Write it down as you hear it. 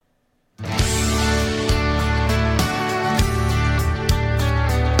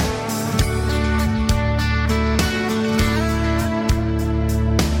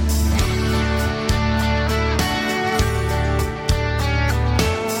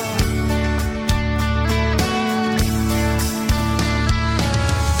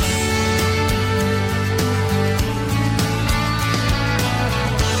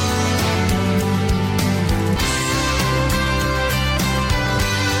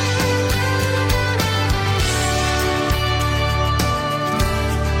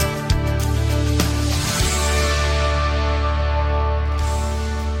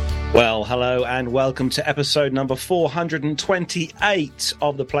Hello and welcome to episode number 428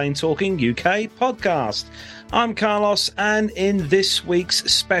 of the Plain Talking UK podcast. I'm Carlos, and in this week's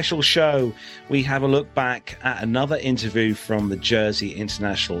special show, we have a look back at another interview from the Jersey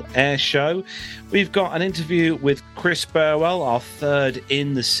International Air Show. We've got an interview with Chris Burwell, our third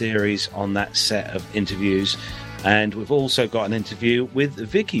in the series on that set of interviews. And we've also got an interview with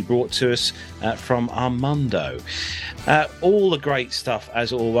Vicky brought to us from Armando. All the great stuff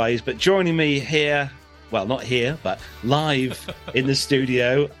as always, but joining me here, well, not here, but live in the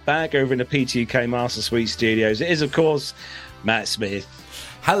studio, back over in the PTUK Master Suite studios, it is, of course, Matt Smith.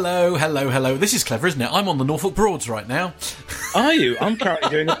 Hello. This is clever, isn't it? I'm on the Norfolk Broads right now. Are you? I'm currently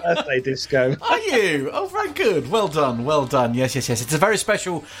doing a birthday disco. Are you? Oh, very good. Well done. Yes. It's a very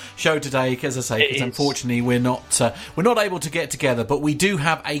special show today, as I say, because unfortunately we're not able to get together, but we do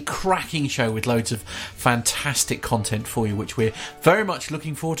have a cracking show with loads of fantastic content for you, which we're very much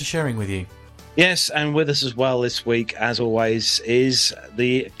looking forward to sharing with you. Yes, and with us as well this week, as always, is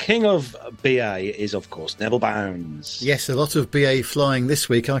the king of BA, is of course Neville Bounds. Yes, a lot of BA flying this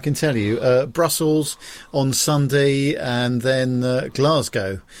week, I can tell you. Brussels on Sunday, and then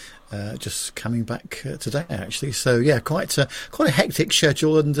Glasgow. Just coming back today, actually. So, yeah, quite a hectic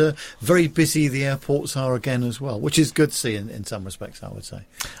schedule, and very busy the airports are again as well, which is good to see in some respects, I would say.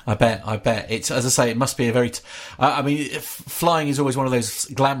 I bet. It's, as I say, it must be a very... flying is always one of those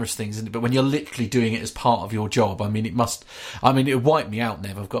glamorous things, isn't it? But when you're literally doing it as part of your job, it would wipe me out,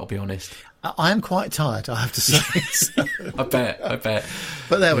 Nev, I've got to be honest. I am quite tired, I have to say. So. I bet.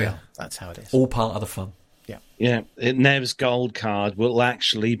 But there we are. That's how it is. All part of the fun. Yeah, Nev's gold card will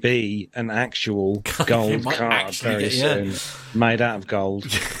actually be an actual gold card very soon, made out of gold.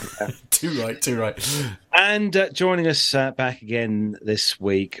 Too right. And joining us back again this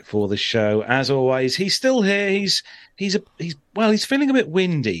week for the show, as always, he's still here. He's feeling a bit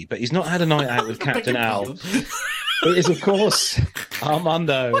windy, but he's not had a night out with Captain Al. It is, of course,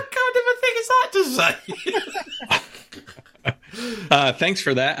 Armando. What kind of a thing is that to say? Thanks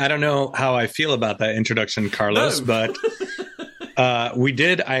for that. I don't know how I feel about that introduction, Carlos, but we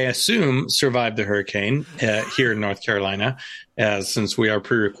did, I assume, survive the hurricane here in North Carolina, since we are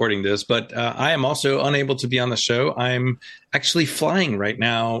pre-recording this. But I am also unable to be on the show. I'm actually flying right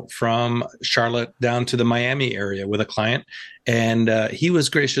now from Charlotte down to the Miami area with a client. And he was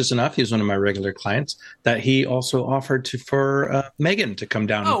gracious enough, he was one of my regular clients, that he also offered for Megan to come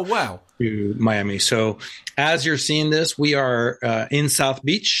down to Miami. So as you're seeing this, we are in South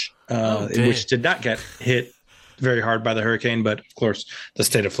Beach, which did not get hit very hard by the hurricane, but of course the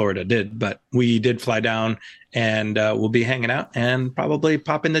state of Florida did. But we did fly down, and we'll be hanging out and probably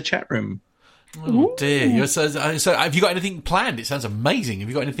pop in the chat room. Oh dear. So have you got anything planned? It sounds amazing. Have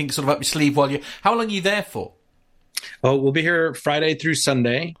you got anything sort of up your sleeve how long are you there for? Oh, we'll be here Friday through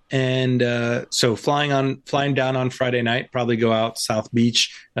Sunday, and so flying down on Friday night, probably go out South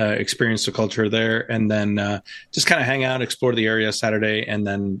Beach, experience the culture there, and then just kind of hang out, explore the area Saturday, and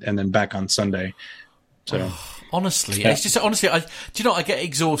then back on Sunday. So. Honestly, it's just I get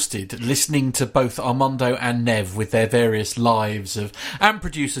exhausted listening to both Armando and Nev with their various lives and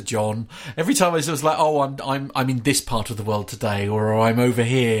producer John. Every time I was like, oh, I'm in this part of the world today, or I'm over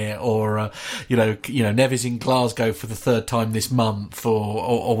here, or Nev is in Glasgow for the third time this month,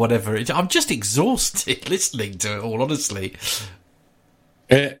 or whatever. I'm just exhausted listening to it all, honestly.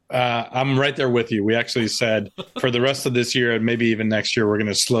 I'm right there with you. We actually said for the rest of this year and maybe even next year, we're going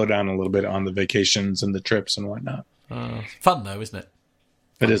to slow down a little bit on the vacations and the trips and whatnot. Fun though, isn't it?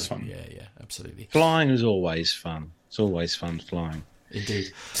 It is fun. Yeah, absolutely. Flying is always fun. It's always fun flying.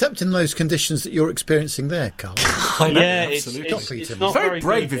 Indeed. Except in those conditions that you're experiencing there, Carl. I know, absolutely. It's not very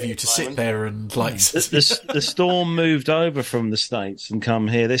brave of you to sit there and the storm moved over from the States and come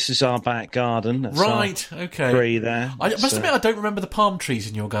here. This is our back garden. That's right. Okay. Tree there. I must admit, I don't remember the palm trees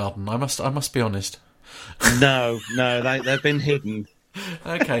in your garden. I must be honest. No, they've been hidden.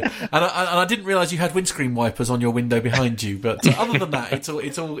 Okay, and I didn't realise you had windscreen wipers on your window behind you. But other than that, it's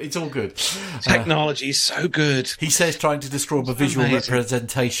all good. Technology is so good. He says, trying to describe a visual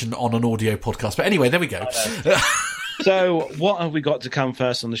representation on an audio podcast. But anyway, there we go. So, what have we got to come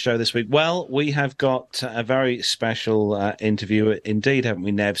first on the show this week? Well, we have got a very special interview, indeed, haven't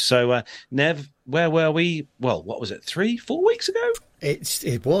we, Nev? So, Nev, where were we? Well, what was it, 3-4 weeks ago?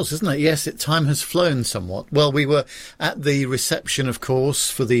 It was, isn't it? Yes, time has flown somewhat. Well, we were at the reception, of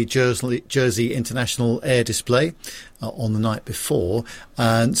course, for the Jersey International Air Display on the night before.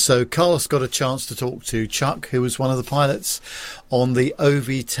 And so Carlos got a chance to talk to Chuck, who was one of the pilots on the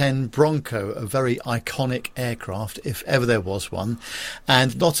OV-10 Bronco, a very iconic aircraft, if ever there was one.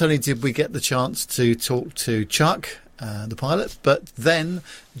 And not only did we get the chance to talk to Chuck, the pilot. But then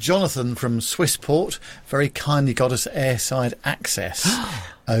Jonathan from Swissport very kindly got us airside access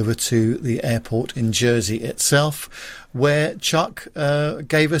over to the airport in Jersey itself, where Chuck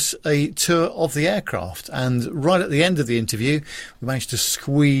gave us a tour of the aircraft. And right at the end of the interview, we managed to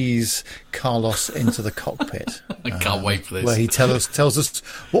squeeze Carlos into the cockpit. I can't wait for this. Where he tells us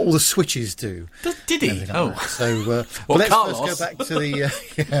what all the switches do. Did he? Oh, so let's Carlos. first go back to the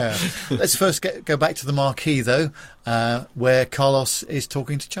let's first go back to the marquee though, where Carlos is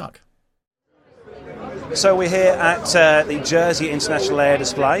talking to Chuck. So we're here at the Jersey International Air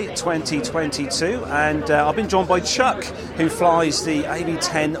Display 2022, and I've been joined by Chuck, who flies the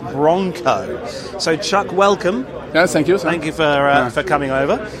AB-10 Bronco. So Chuck, welcome. Yes, thank you. Thank you for coming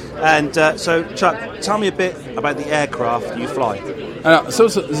over. And so Chuck, tell me a bit about the aircraft you fly. So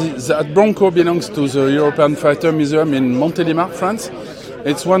the Bronco belongs to the European Fighter Museum in Montélimar, France.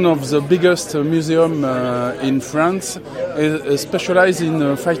 It's one of the biggest museums in France, specialized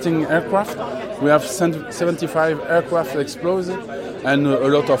in fighting aircraft. We have 75 aircraft explosive and a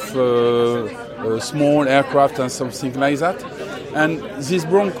lot of small aircraft and something like that. And this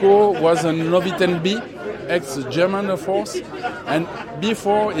Bronco was a Novi-10 B, ex-German Air Force, and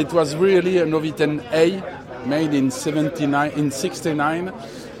before it was really a Novi-10 A, made in 69,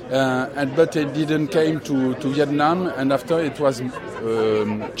 but it didn't came to Vietnam, and after it was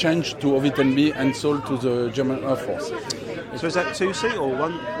changed to Novi-10 B and sold to the German Air Force. So is that two-seat or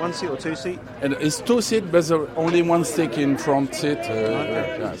one seat or two-seat? And it's two-seat, but there's only one stick in front seat.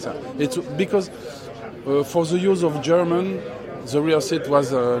 It's because for the use of German, the rear seat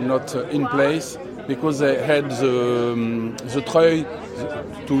was not in place because they had the tray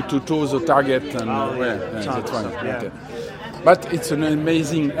to tow the target and that's why. Yeah. Okay. But it's an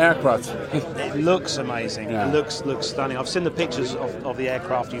amazing aircraft. It looks amazing. Yeah. It looks stunning. I've seen the pictures of the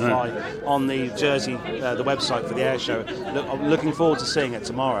aircraft you fly on the Jersey, the website for the air show. I'm looking forward to seeing it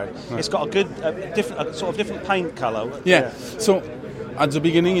tomorrow. It's got a good, different paint colour. Yeah. So at the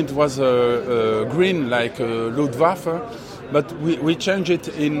beginning it was green like Luftwaffe, but we changed it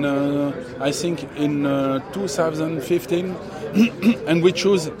in I think in 2015, and we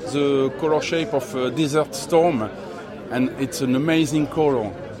chose the color shape of Desert Storm. And it's an amazing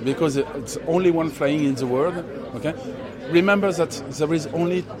color because it's only one flying in the world. Okay, remember that there is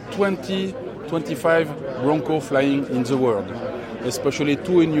only 25 Bronco flying in the world, especially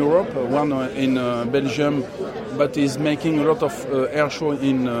 2 in Europe, one in Belgium, but is making a lot of air show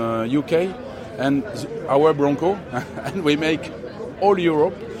in UK, and our Bronco, and we make all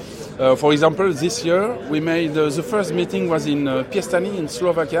Europe. For example, this year we made the first meeting was in Piestany in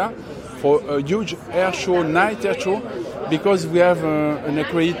Slovakia for a huge air show, night air show, because we have an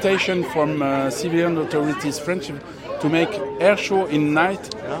accreditation from civilian authorities French to make air show in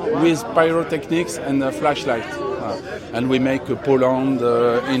night with pyrotechnics and flashlight. And we make Poland,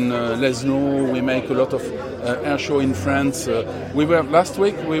 in Lesno, we make a lot of air show in France. Last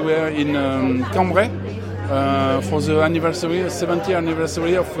week we were in Cambrai for the 70th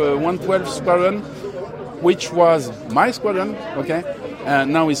anniversary of 112 Squadron, which was my squadron, okay?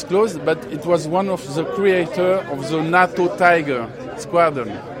 And now it's closed, but it was one of the creators of the NATO Tiger squadron.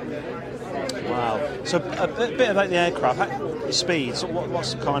 Wow. So a bit about the aircraft, speed. So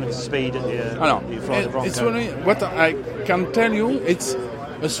what's the kind of speed that you fly the Bronco? It's only, what I can tell you, it's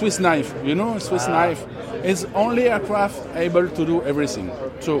a Swiss knife. You know, a Swiss knife. It's only aircraft able to do everything.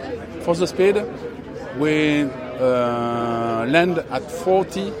 So for the speed, we land at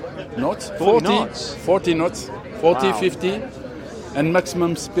 40 knots. 40 knots? 40 knots. 40, wow. 50. And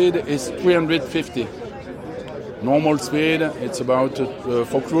maximum speed is 350. Normal speed, it's about,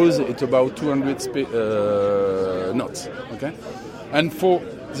 for cruise, it's about 200 knots. Okay? And for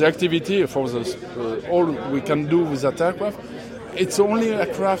the activity, for the, all we can do with that aircraft, it's only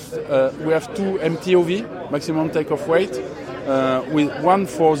aircraft, we have 2 MTOV, maximum takeoff weight, with one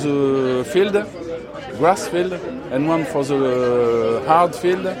for the field, grass field, and one for the hard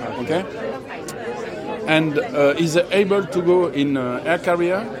field, okay? And is able to go in air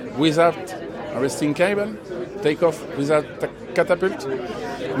carrier without arresting cable, take off without catapult.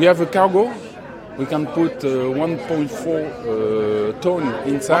 We have a cargo. We can put 1.4 ton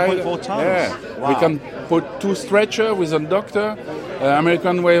inside. 1.4 tons? Yeah. Wow. We can put 2 stretcher with a doctor.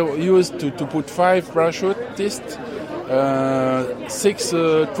 American were used to put 5 parachutists, 6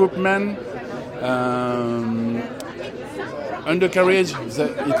 troopmen. Undercarriage,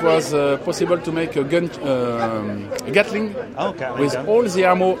 it was possible to make a gun, a Gatling, with all the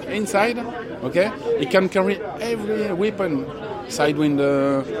ammo inside. Okay, it can carry every weapon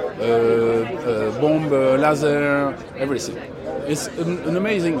sidewinder, bomb, laser, everything. It's an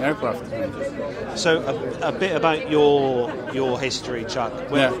amazing aircraft. So a bit about your history, Chuck.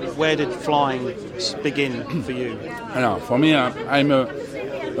 Where did flying begin for you? For me, I'm a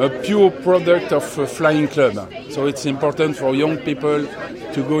pure product of a flying club. So it's important for young people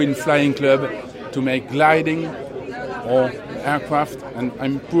to go in flying club to make gliding or aircraft, and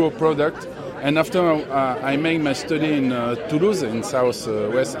I'm pure product. And after I made my study in Toulouse, in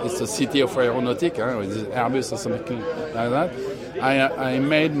southwest, it's a city of aeronautic, with Airbus or something like that. I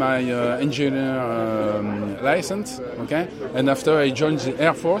made my engineer license, okay? And after I joined the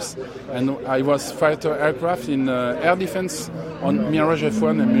Air Force, and I was fighter aircraft in air defense on Mirage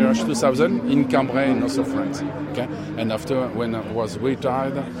F1 and Mirage 2000 in Cambrai, in north of France, okay? And after, when I was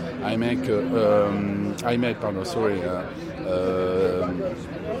retired, I made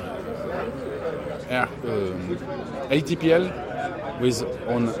ATPL with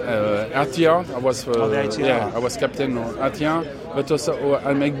on ATR. I was I was captain on ATR, but also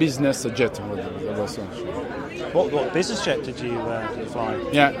I make business jet. What business jet did you fly?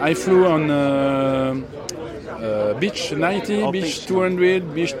 Yeah, I flew on Beech 90, Beech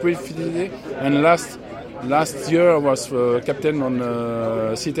 200, Beech 350, and last year I was captain on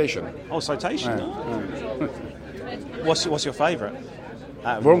Citation. Oh, Citation. What's your favourite?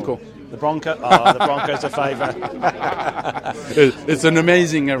 Bronco. The Bronco. Oh, the Bronco's a favourite. It's an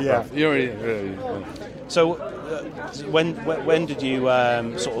amazing aircraft. Yeah. So, when did you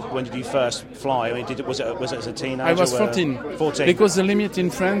when did you first fly? I mean, was it as a teenager? I was 14. 14. Because the limit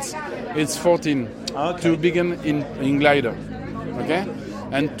in France is 14 to begin in glider. Okay,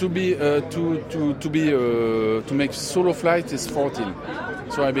 and to make solo flight is 14.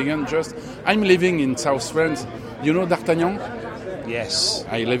 So I began I'm living in South France. You know D'Artagnan? Yes.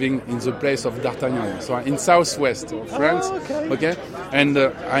 I'm living in the place of D'Artagnan, so in southwest of France. Okay. And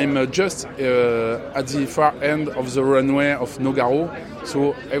I'm just at the far end of the runway of Nogaro.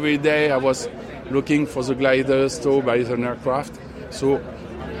 So every day I was looking for the gliders towed by an aircraft. So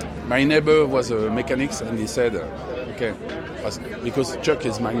my neighbor was a mechanic, and he said, okay, because Chuck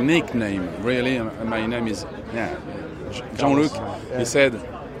is my nickname, really, and my name is Jean-Luc. Yeah. He said,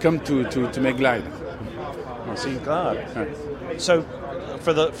 come to make glide. See, glad. Yeah. So,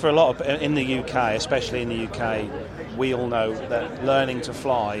 for a lot of in the UK, especially in the UK, we all know that learning to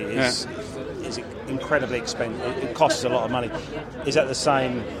fly is incredibly expensive. It costs a lot of money. Is that the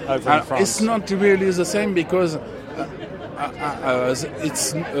same over in France? It's not really the same because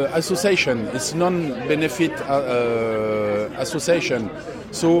it's association. It's non-benefit association.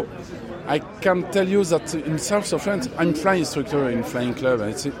 So I can tell you that in south of France, I'm flying instructor in flying club.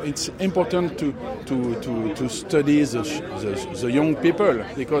 It's important to study the young people,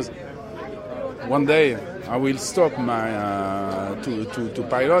 because one day I will stop my to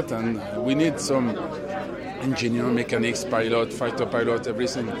pilot, and we need some engineer, mechanics, pilot, fighter pilot,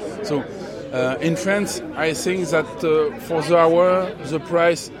 everything. So in France, I think that for the hour the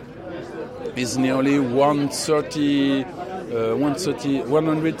price is nearly 130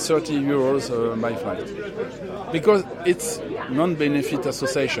 euros by flight, because it's non-benefit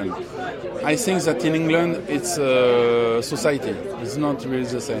association. I think that in England it's society. It's not really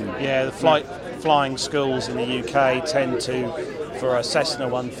the same. Yeah, the flying schools in the UK tend to, for a Cessna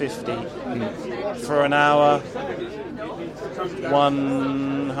 150, for an hour,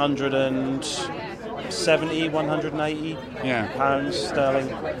 170, 180 pounds sterling.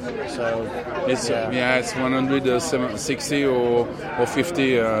 So it's 160 or 50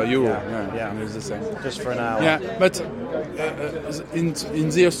 euro. It's the same. Just for an hour. Yeah, but in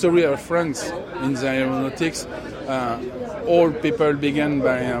the history of France, in the aeronautics, all people began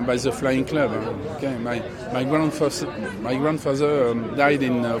by the flying club. Okay, my grandfather died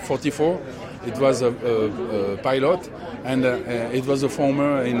in 1944. It was a pilot, and it was a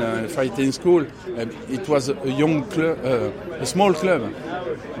former in a fighting school. It was a young club, a small club,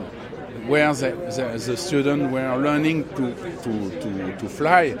 where the students were learning to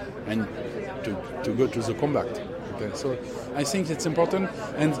fly and to go to the combat. Okay, so I think it's important,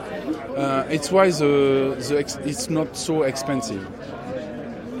 and it's why it's not so expensive.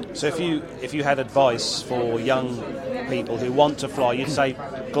 So if you had advice for young people who want to fly, you'd say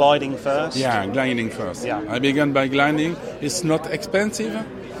gliding first? Yeah, gliding first. Yeah. I began by gliding. It's not expensive.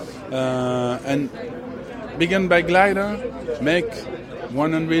 And begin by glider, make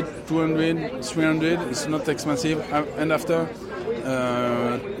 100, 200, 300. It's not expensive. And after,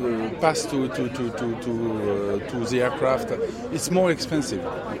 pass to the aircraft. It's more expensive.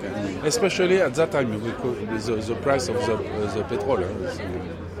 Okay. Especially at that time, because the price of the petrol.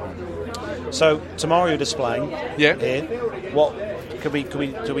 So tomorrow you're displaying Yeah. here. What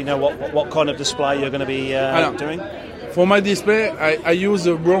do we know what kind of display you're going to be doing? For my display, I use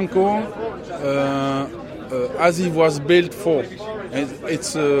a Bronco as it was built for.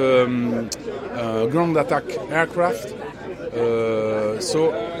 It's a ground attack aircraft.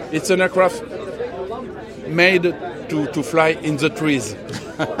 So it's an aircraft made to fly in the trees.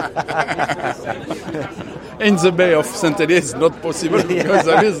 In the Bay of St. Elias, not possible because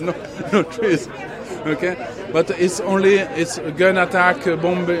there is no trees. Okay, but it's a gun attack,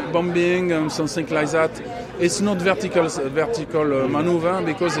 bombing, something like that. It's not vertical maneuver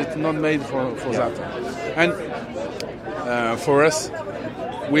because it's not made for that. And for us,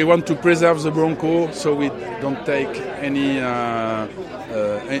 we want to preserve the Bronco, so we don't take any.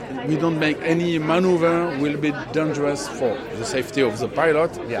 We don't make any maneuver will be dangerous for the safety of the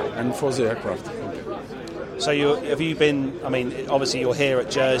pilot and for the aircraft. So have you been? I mean, obviously you're here at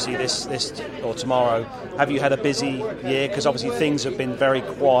Jersey this or tomorrow. Have you had a busy year? Because obviously things have been very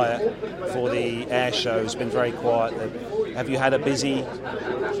quiet for the air show. It's been very quiet. Have you had a busy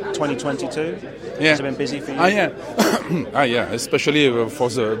 2022? Yeah. Has it been busy for you? Yeah. Especially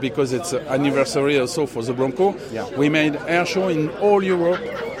because it's anniversary also for the Bronco. Yeah. We made air show in all Europe.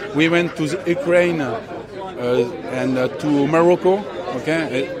 We went to the Ukraine and to Morocco.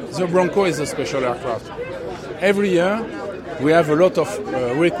 Okay, the Bronco is a special aircraft. Every year we have a lot of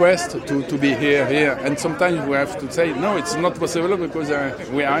requests to be here, and sometimes we have to say no, it's not possible because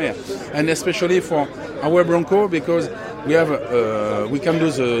we are here, and especially for our Bronco because we have we can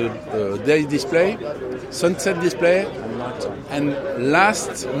do the day display, sunset display, and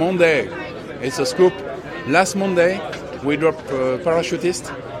last Monday it's a scoop. Last Monday we dropped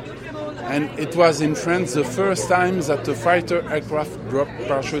parachutist. And it was in France the first time that a fighter aircraft dropped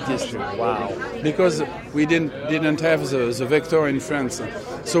parachutist. Wow! Because we didn't have the Vector in France,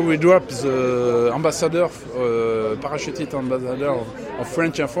 so we dropped the ambassador, parachutist ambassador of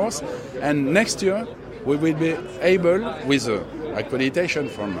French Air Force. And next year we will be able, with accreditation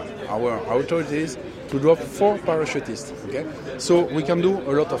from our authorities, to drop 4 parachutists. Okay, so we can do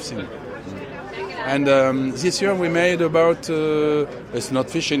a lot of things. And this year we made about, it's not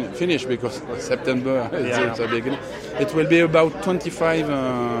finished because September is the beginning. It will be about 25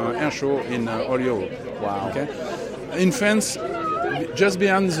 air show in all Europe. Wow. Okay. In France, just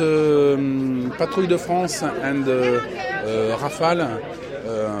behind the Patrouille de France and Rafale,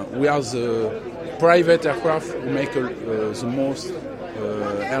 we are the private aircraft who make the most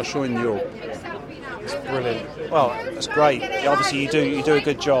air show in Europe. It's brilliant. Well, that's great. Obviously you do a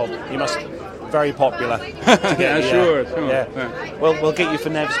good job. You must. Very popular. Sure. Yeah. Well, we'll get you for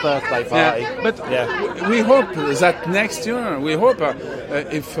Nev's birthday party. Yeah. But we hope that next year,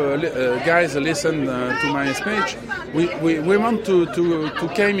 if guys listen to my speech, we want to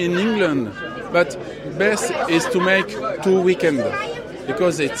come in England, but best is to make 2 weekends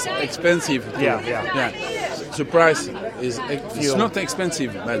because it's expensive. Yeah. The price is it's not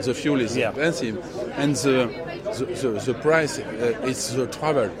expensive, but the fuel is expensive, and the price is the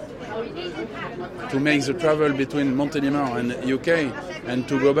travel. To make the travel between Montélimar and UK and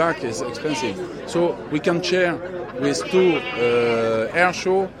to go back is expensive. So we can share with 2 air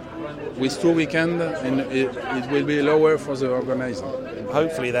show, with 2 weekends, and it will be lower for the organizer.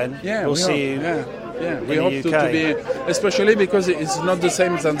 Hopefully then, we'll see you. Yeah, we hope to be, especially because it's not the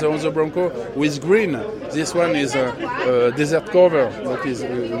same than the other Bronco with green. This one is a desert cover, that is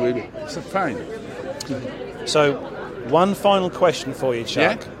fine. So, one final question for you,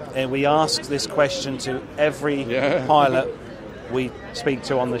 Chuck. And we ask this question to every pilot we speak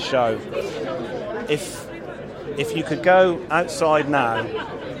to on the show. If you could go outside now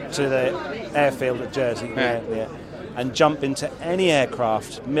to the airfield at Jersey and jump into any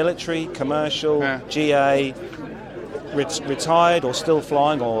aircraft, military, commercial, GA, retired or still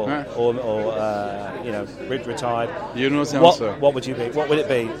flying, or retired. You know the answer. What would you be? What would it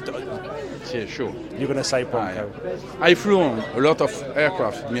be? Yeah, sure. You're going to say Bronco. I flew on a lot of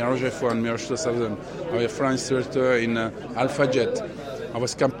aircraft, Mirage F1, Mirage 2000. I was flight instructor in Alpha Jet. I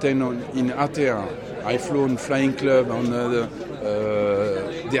was captain in ATR. I flew on Flying Club, on the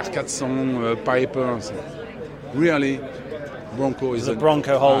DR400, Pipers. Really, Bronco is... The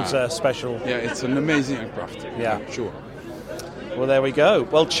Bronco holds a special... Yeah, it's an amazing aircraft. Yeah, sure. Well, there we go.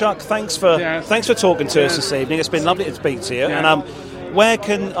 Well, Chuck, thanks for talking to us this evening. It's been lovely to speak to you. Yeah. And where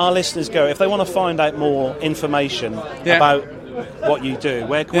can our listeners go if they want to find out more information about what you do?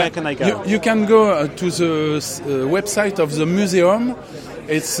 Where can they go? You can go to the website of the museum.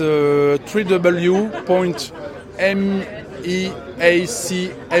 It's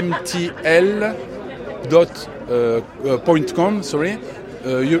www.meacmtl.com.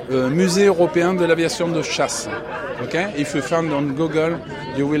 Musée Européen de l'Aviation de Chasse. Okay, if you find on Google,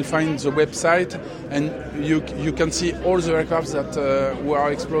 you will find the website, and you can see all the aircrafts that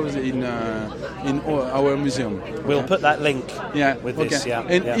were exposed in our museum. We'll put that link with this. Yeah,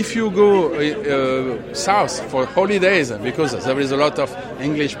 and if you go south for holidays, because there is a lot of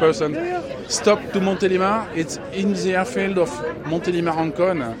English person, stop to Montélimar. It's in the airfield of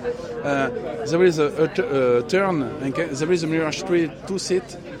Montélimar-Ancône. There is a turn, and there is a Mirage 3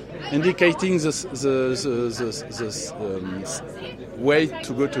 two-seat, indicating the way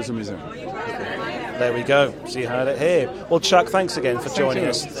to go to the museum. There we go. So you heard it here. Well, Chuck, thanks again for joining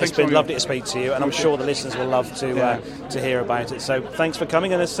us. It's been lovely to speak to you, and I'm sure the listeners will love to hear about it. So thanks for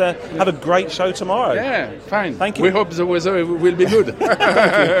coming, and let's have a great show tomorrow. Yeah, fine. Thank you. We hope the weather will be good.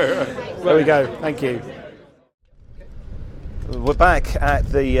 There we go. Thank you. We're back at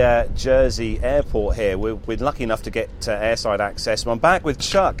the Jersey airport here. We're lucky enough to get airside access. I'm back with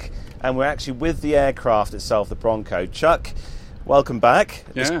Chuck, and we're actually with the aircraft itself, the Bronco. Chuck, welcome back.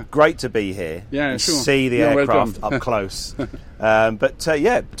 Yeah. It's great to be here and see the aircraft up close. But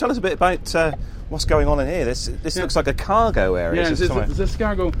tell us a bit about what's going on in here. This looks like a cargo area. Yeah, this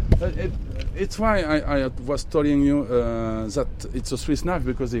cargo. It's why I was telling you that it's a Swiss knife,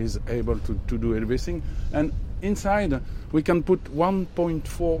 because it is able to do everything. And inside we can put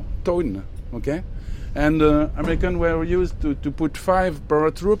 1.4 ton, okay? And Americans were used to put 5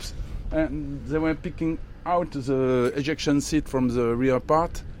 paratroops, and they were picking out the ejection seat from the rear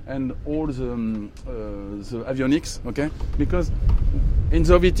part and all the avionics, okay? Because in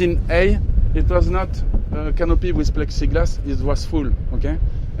the V-10A, it was not a canopy with plexiglass, it was full, okay?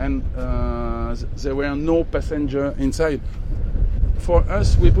 And there were no passenger inside. For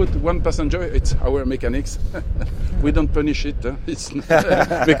us, we put one passenger. It's our mechanics. We don't punish it. It's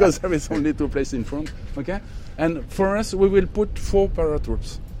because there is only 2 places in front. Okay, and for us, we will put 4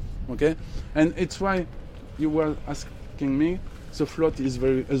 paratroops. Okay, and it's why you were asking me. The float is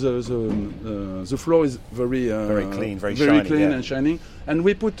very the floor is very clean, very shiny, clean and shining. And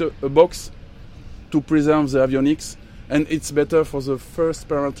we put a box to preserve the avionics, and it's better for the first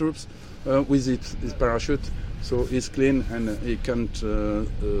paratroops with its parachute. So it's clean, and it can't.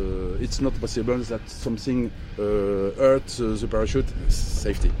 It's not possible that something hurts the parachute.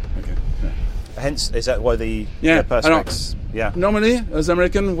 Safety. Okay. Yeah. Hence, is that why the perspex? Yeah. Normally, the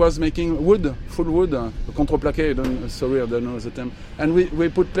American was making full wood, contreplaqué. I don't know the term. And we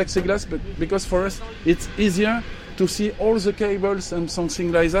put plexiglass, but because for us it's easier to see all the cables and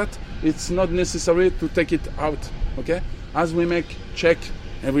something like that. It's not necessary to take it out. Okay. As we make check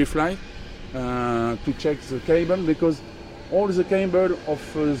every flight. To check the cable, because all the cable of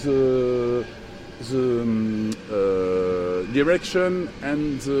the direction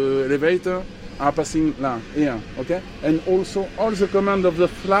and the elevator are passing here, okay? And also all the command of the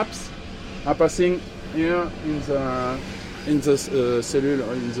flaps are passing here in the cellule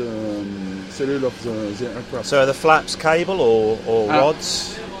of the aircraft. So are the flaps cable or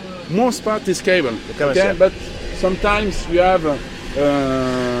rods? Most part is cable, okay? But sometimes you have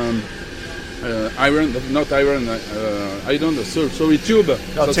iron, not iron, I don't know, sorry, tube.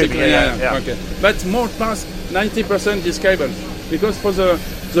 Tube, yeah. Okay. But more past 90% is cable, because for the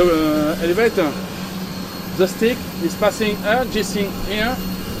elevator, the stick is passing here, just here,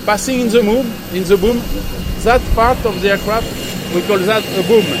 passing in the boom. That part of the aircraft, we call that a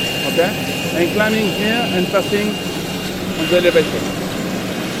boom, okay? And climbing here and passing on the elevator.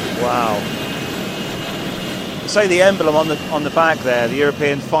 Wow. Say the emblem on the back there, the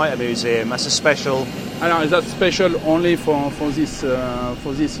European Fighter Museum. That's a special. That's special only for this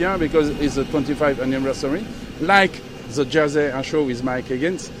year, because it's the 25th anniversary. Like the Jersey Air Show with Mike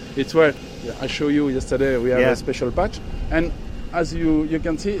Higgins, it's where I showed you yesterday. We have a special patch, and as you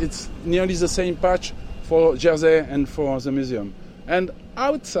can see, it's nearly the same patch for Jersey and for the museum. And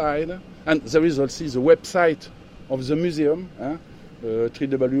outside, and there is also the website of the museum.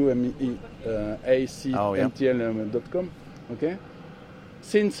 www.acmtl.com, okay?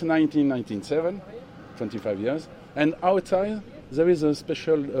 Since 1997, 25 years. And outside, there is a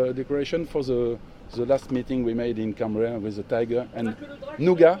special decoration for the last meeting we made in Cambrai with the tiger and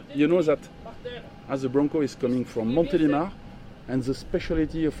nougat. You know that as the Bronco is coming from Montélimar, and the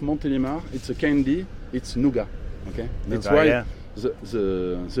specialty of Montélimar, it's a candy, it's nougat, okay? That's why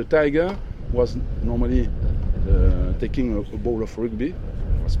the tiger was normally taking a ball of rugby,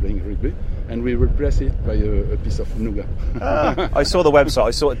 was playing rugby, and we replaced it by a piece of nougat. I saw the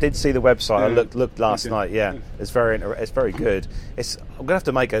website. I did see the website. I looked last night. Yeah, it's very good. I'm gonna have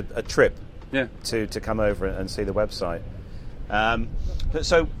to make a trip. To come over and see the website.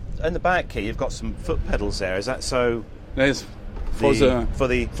 So in the back here, you've got some foot pedals there. Is that so? Yes. For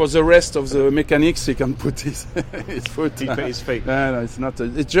the rest of the mechanics, he can put his foot. He put his feet. No, it's not.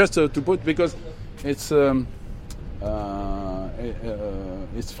 It's just to put because it's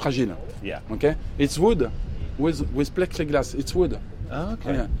fragile. Yeah. Okay. It's wood with plexiglass. It's wood. Oh,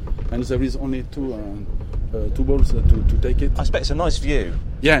 okay. Yeah. And there is only two balls to take it. I expect it's a nice view.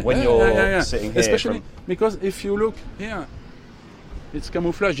 Yeah. When you're sitting here, especially because if you look here, it's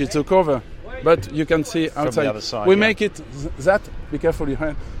camouflage. It's a cover. But you can see outside. From the other side, we make it that. Be careful,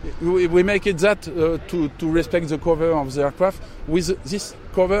 we make it that to respect the cover of the aircraft. With this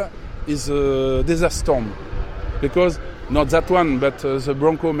cover is a Desert Storm, because not that one, but the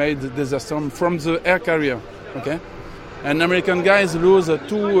Bronco made the Desert Storm from the air carrier. Okay, and American guys lose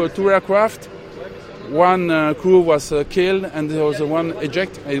two aircraft. One crew was killed, and the other one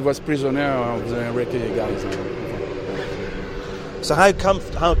eject. It was prisoner of the Iraqi guys. So how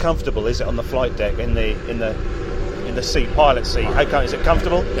comfortable is it on the flight deck in the seat, pilot seat? Is it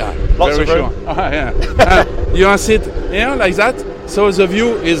comfortable? Yeah, lots very of room. Sure. Yeah. You sit here like that, so the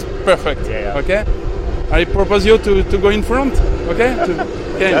view is perfect. Yeah. Okay. I propose you to go in front. Okay.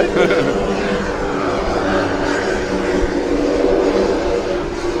 Okay.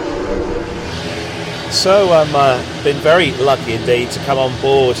 So I've been very lucky indeed to come on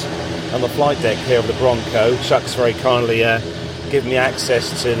board on the flight deck here of the Bronco. Chuck's very kindly given me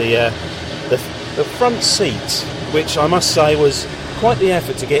access to the front seat, which I must say was quite the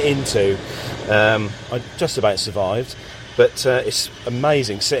effort to get into. I just about survived, but it's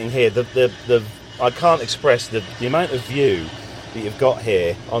amazing sitting here. I can't express the amount of view that you've got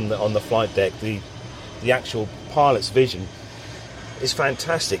here on the flight deck. The actual pilot's vision is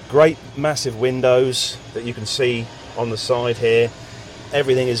fantastic. Great massive windows that you can see on the side here.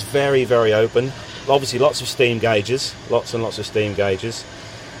 Everything is very, very open. Obviously lots of steam gauges, lots and lots of steam gauges.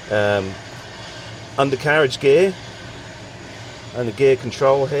 Undercarriage gear and the gear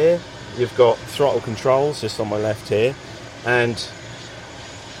control here. You've got throttle controls just on my left here, and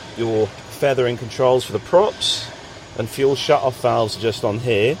your feathering controls for the props, and fuel shut-off valves are just on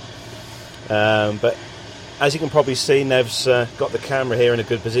here. But as you can probably see, Nev's got the camera here in a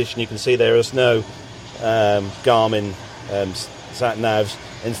good position. You can see there is no Garmin sat-navs.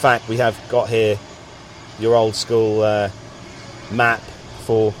 In fact, we have got here your old school map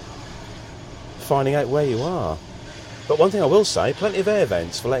for finding out where you are. But one thing I will say, plenty of air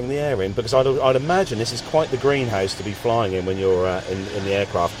vents for letting the air in, because I'd imagine this is quite the greenhouse to be flying in when you're in the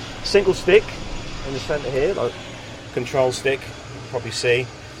aircraft. Single stick in the centre here, like control stick, probably see.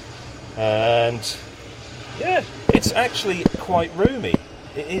 And yeah, it's actually quite roomy.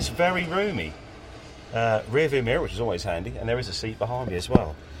 It is very roomy. Rear view mirror, which is always handy, and there is a seat behind me as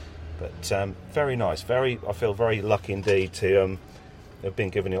well. But very nice. I feel very lucky indeed to have been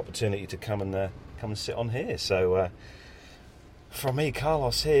given the opportunity to come and sit on here. So from me,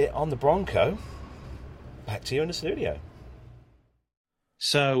 Carlos, here on the Bronco, back to you in the studio.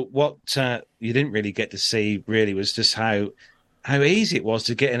 So what you didn't really get to see really was just how easy it was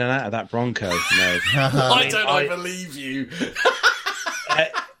to get in and out of that Bronco. No. I believe you.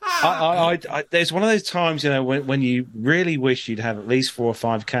 There's one of those times, when you really wish you'd have at least 4 or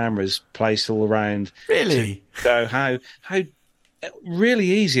 5 cameras placed all around. Really? So how really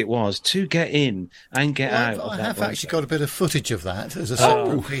easy it was to get in and get out. I have actually got a bit of footage of that as a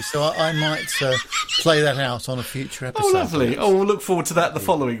separate piece, so I might play that out on a future episode. Oh, lovely. Oh, we'll look forward to that the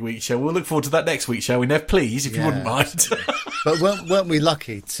following week's show. We'll look forward to that next week's show, Nev, please, if you wouldn't mind. But weren't we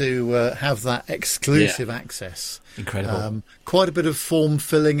lucky to have that exclusive access? Incredible. Quite a bit of form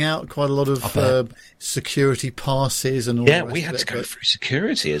filling out, quite a lot of security passes and all that. Yeah, we had to go through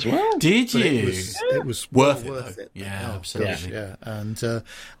security as well. Did you? It was worth it. Yeah, absolutely. Gosh, yeah.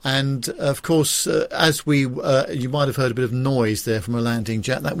 And of course, as you might have heard a bit of noise there from a landing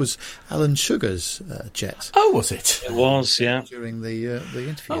jet. That was Alan Sugar's jet. Oh, was it? It was, yeah. During the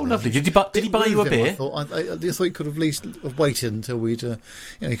interview. Oh, lovely. Did he buy you a beer? I thought he could have at least waited until we'd.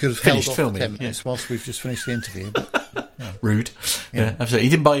 He could have held off filming, 10 minutes whilst we've just finished the interview. But, rude. Yeah, absolutely. He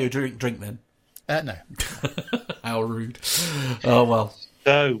didn't buy you a drink then? No. How rude. Oh, well.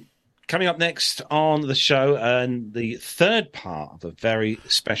 So, coming up next on the show, and the third part of a very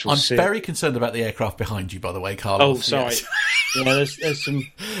special series. I'm very concerned about the aircraft behind you, by the way, Carlos. Oh, sorry. Yes. Yeah, there's some...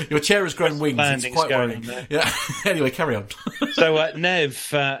 Your chair has grown wings. It's quite worrying. Yeah. Anyway, carry on. So,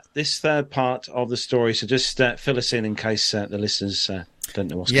 Nev, this third part of the story, so just fill us in case the listeners don't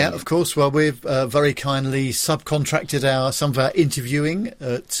know what's Yeah, going on. of course. Well, we've very kindly subcontracted some of our interviewing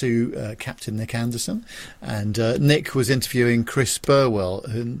to Captain Nick Anderson. And Nick was interviewing Chris Burwell,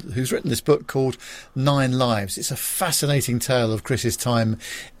 who's written this book called 9 Lives. It's a fascinating tale of Chris's time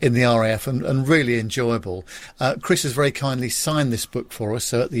in the RAF and really enjoyable. Chris has very kindly signed this book for us.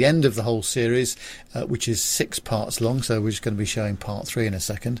 So at the end of the whole series, which is 6 parts long, so we're just going to be showing part 3 in a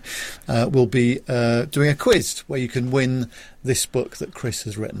second, we'll be doing a quiz where you can win this book that Chris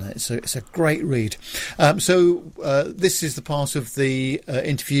has written. It's a great read. So this is the part of the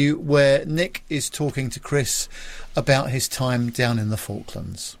interview where Nick is talking to Chris about his time down in the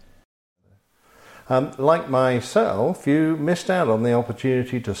Falklands. Like myself, you missed out on the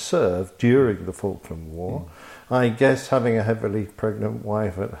opportunity to serve during the Falkland War. I guess having a heavily pregnant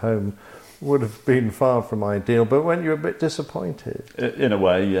wife at home would have been far from ideal, but weren't you a bit disappointed? In a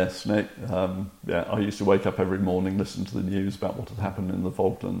way, yes, Nick. I used to wake up every morning, listen to the news about what had happened in the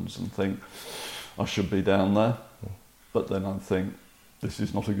Falklands and think, I should be down there. But then I'd think, this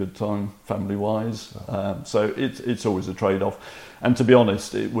is not a good time, family-wise. So it's always a trade-off. And to be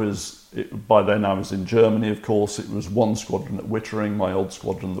honest, by then I was in Germany, of course. It was one squadron at Wittering, my old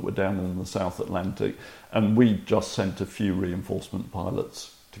squadron that were down in the South Atlantic. And we just sent a few reinforcement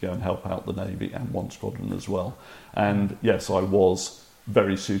pilots to go and help out the Navy and one squadron as well. And yes, I was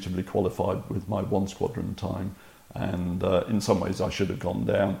very suitably qualified with my one squadron time. And in some ways I should have gone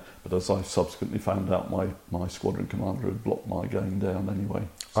down, but as I subsequently found out, my squadron commander had blocked my going down anyway.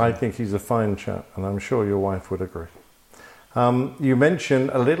 So. I think he's a fine chap, and I'm sure your wife would agree. You mentioned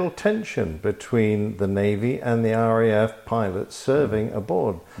a little tension between the Navy and the RAF pilots serving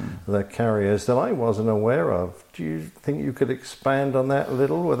aboard the carriers that I wasn't aware of. Do you think you could expand on that a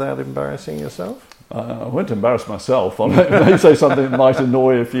little without embarrassing yourself? I won't embarrass myself. I may say something that might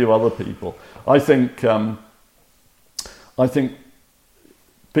annoy a few other people. I think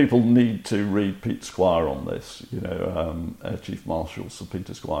people need to read Pete Squire on this. Air Chief Marshal Sir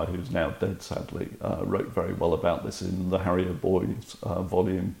Peter Squire, who's now dead sadly, wrote very well about this in the Harrier Boys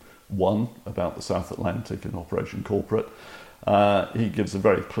Volume 1 about the South Atlantic and Operation Corporate. He gives a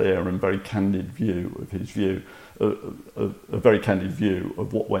very clear and very candid view of his view, a very candid view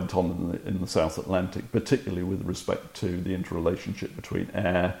of what went on in the South Atlantic, particularly with respect to the interrelationship between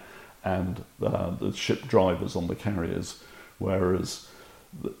air and the ship drivers on the carriers, whereas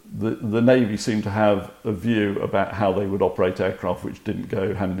the Navy seemed to have a view about how they would operate aircraft which didn't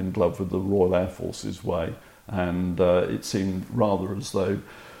go hand in glove with the Royal Air Force's way, and it seemed rather as though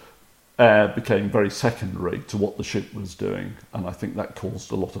air became very secondary to what the ship was doing, and I think that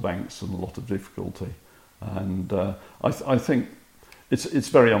caused a lot of angst and a lot of difficulty. And I think it's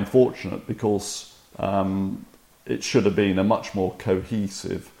very unfortunate because it should have been a much more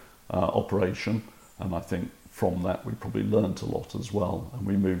cohesive operation, and I think from that we probably learnt a lot as well, and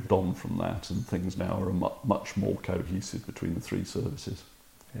we moved on from that, and things now are much more cohesive between the 3 services.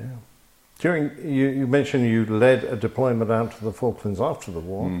 Yeah. You mentioned you led a deployment out to the Falklands after the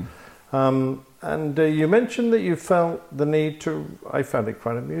war, and you mentioned that you felt the need to, I found it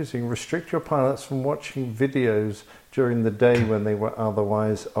quite amusing, restrict your pilots from watching videos during the day when they were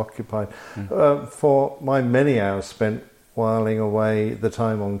otherwise occupied. For my many hours spent whiling away the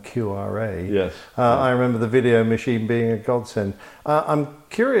time on QRA. Yes. I remember the video machine being a godsend. I'm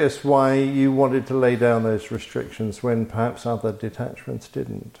curious why you wanted to lay down those restrictions when perhaps other detachments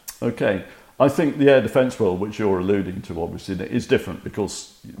didn't. Okay. I think the air defence world, which you're alluding to, obviously, is different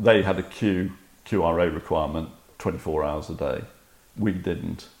because they had a QRA requirement 24 hours a day. We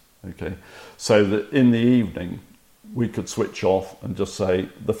didn't. Okay. So that in the evening, we could switch off and just say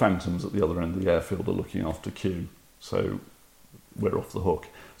the Phantoms at the other end of the airfield are looking after Q. So we're off the hook.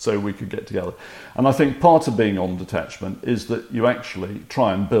 So we could get together. And I think part of being on detachment is that you actually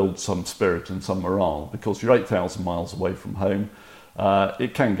try and build some spirit and some morale, because you're 8,000 miles away from home.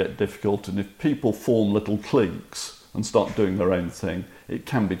 It can get difficult, and if people form little cliques and start doing their own thing, it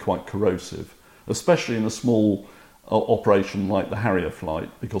can be quite corrosive, especially in a small operation like the Harrier flight,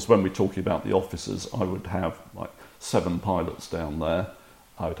 because when we're talking about the officers, I would have like 7 pilots down there.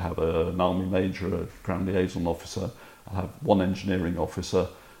 I would have an army major, a ground liaison officer, I'd have 1 engineering officer,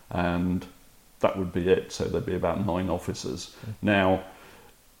 and that would be it. So there'd be about 9 officers. Now,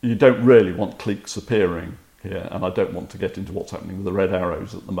 you don't really want cliques appearing here, and I don't want to get into what's happening with the Red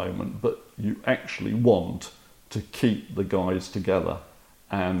Arrows at the moment, but you actually want to keep the guys together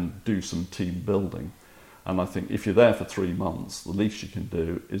and do some team building. And I think if you're there for 3 months, the least you can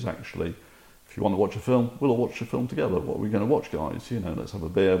do is actually, if you want to watch a film, we'll all watch a film together. What are we going to watch, guys? Let's have a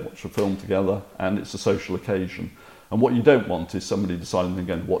beer, watch a film together, and it's a social occasion. And what you don't want is somebody deciding they're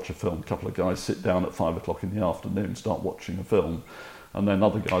going to watch a film. A couple of guys sit down at 5 o'clock in the afternoon, start watching a film. and then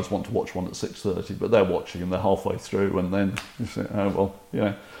other guys want to watch one at 6:30, but they're watching and they're halfway through, and then you say, oh well, you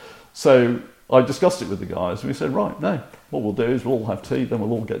know. So I discussed it with the guys, and we said, right, no, what we'll do is we'll all have tea, then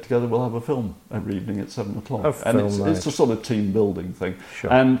we'll all get together, we'll have a film every evening at 7:00, and it's a sort of team building thing.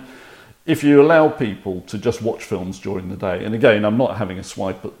 Sure. And if you allow people to just watch films during the day, and again, I'm not having a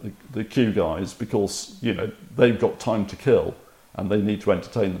swipe at the Q guys, because you know they've got time to kill and they need to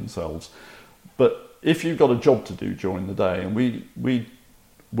entertain themselves. But if you've got a job to do during the day, and we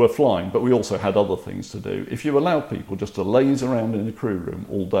were flying, but we also had other things to do. If you allow people just to laze around in a crew room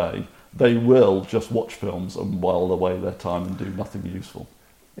all day, they will just watch films and while away their time and do nothing useful.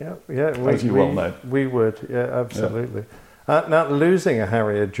 Yeah, as you well know. We would, absolutely. Yeah. Now, losing a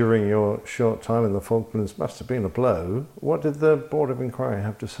Harrier during your short time in the Falklands must have been a blow. What did the Board of Inquiry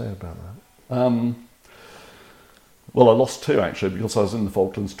have to say about that? Well, I lost two, actually, because I was in the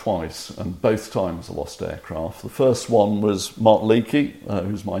Falklands twice, and both times I lost aircraft. The first one was Mark Leakey,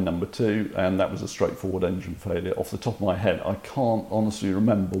 who's my number 2, and that was a straightforward engine failure. Off the top of my head, I can't honestly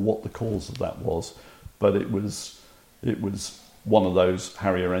remember what the cause of that was, but it was one of those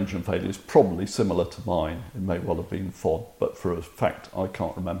Harrier engine failures, probably similar to mine. It may well have been FOD, but for a fact, I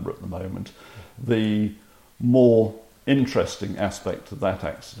can't remember at the moment. The more interesting aspect of that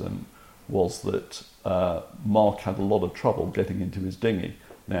accident was that Mark had a lot of trouble getting into his dinghy.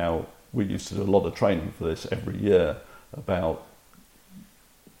 Now, we used to do a lot of training for this every year about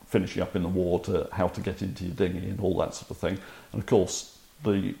finishing up in the water, how to get into your dinghy and all that sort of thing. And of course,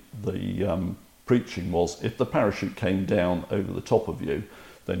 the preaching was if the parachute came down over the top of you,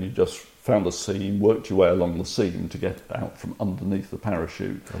 then you just found a seam, worked your way along the seam to get out from underneath the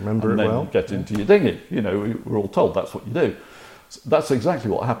parachute. I remember and it then well. Get into your dinghy. You know, we were all told that's what you do. That's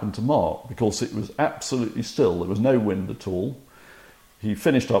exactly what happened to Mark, because it was absolutely still. There was no wind at all. He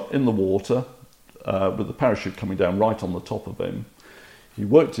finished up in the water with the parachute coming down right on the top of him. He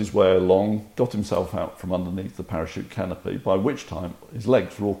worked his way along, got himself out from underneath the parachute canopy, by which time his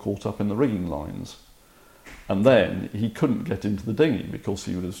legs were all caught up in the rigging lines. And then he couldn't get into the dinghy because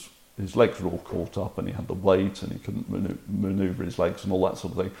his legs were all caught up and he had the weight and he couldn't manoeuvre his legs and all that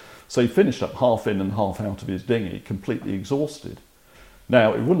sort of thing. So he finished up half in and half out of his dinghy, completely exhausted.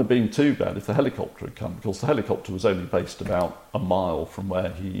 Now, it wouldn't have been too bad if the helicopter had come, because the helicopter was only based about a mile from where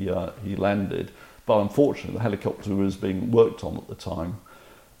he landed. But unfortunately, the helicopter was being worked on at the time,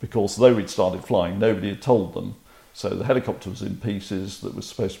 because though we'd started flying, nobody had told them. So the helicopter was in pieces that was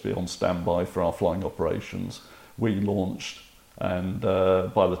supposed to be on standby for our flying operations. We launched, and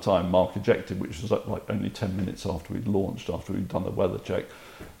by the time Mark ejected, which was like only 10 minutes after we'd launched, after we'd done the weather check,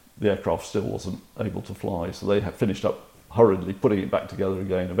 the aircraft still wasn't able to fly. So they had finished up hurriedly putting it back together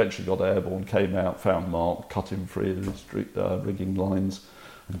again, eventually got airborne, came out, found Mark, cut him free of his rigging lines,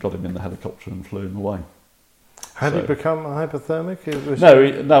 and got him in the helicopter and flew him away. Had he become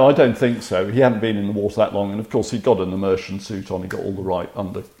hypothermic? No, I don't think so. He hadn't been in the water that long, and of course he'd got an immersion suit on, he got all the right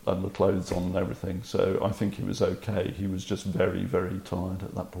underclothes on and everything, so I think he was okay. He was just very, very tired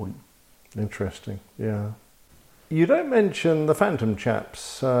at that point. Interesting, yeah. You don't mention the Phantom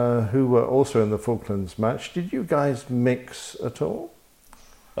chaps who were also in the Falklands match. Did you guys mix at all?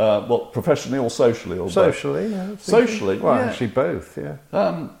 What, professionally or socially? Or socially, both? Yeah. Socially, well, yeah. Actually both,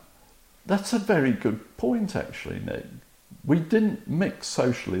 yeah. That's a very good point, actually, Nick. We didn't mix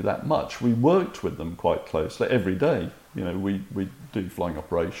socially that much. We worked with them quite closely every day. You know, we do flying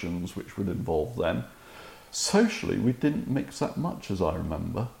operations, which would involve them. Socially, we didn't mix that much, as I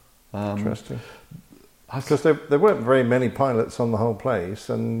remember. Interesting. Because there weren't very many pilots on the whole place,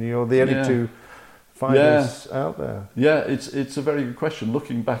 and you're the only two fighters out there. Yeah, it's a very good question.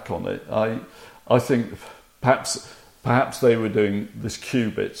 Looking back on it, I think perhaps they were doing this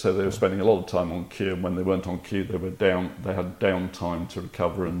Q bit, so they were spending a lot of time on Q, and when they weren't on Q, they had downtime to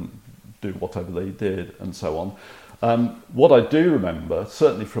recover and do whatever they did, and so on. What I do remember,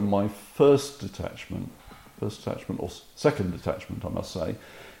 certainly from my first detachment or second detachment, I must say,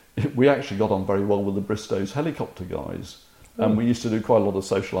 we actually got on very well with the Bristow's helicopter guys, and we used to do quite a lot of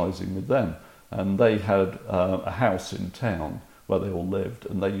socialising with them. And they had a house in town where they all lived,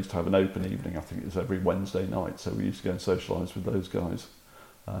 and they used to have an open evening. I think it was every Wednesday night, so we used to go and socialise with those guys.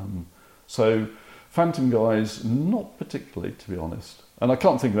 So Phantom guys, not particularly, to be honest. And I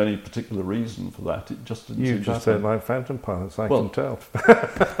can't think of any particular reason for that. It just didn't. You just don't like Phantom pilots, I can tell.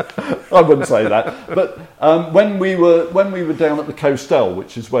 I wouldn't say that. But when we were down at the Coastal,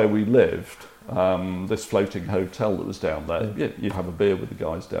 which is where we lived, this floating hotel that was down there, you'd have a beer with the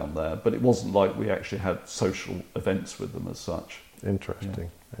guys down there, but it wasn't like we actually had social events with them as such.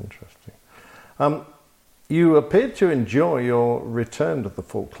 Interesting. You appeared to enjoy your return to the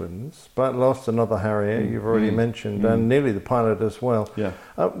Falklands, but lost another Harrier, you've already mentioned, and nearly the pilot as well. Yeah.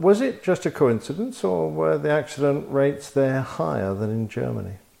 Was it just a coincidence, or were the accident rates there higher than in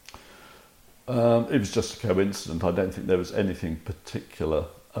Germany? It was just a coincidence. I don't think there was anything particular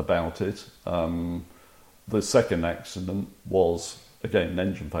about it. The second accident was, again, an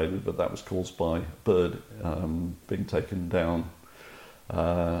engine failure, but that was caused by a bird being taken down.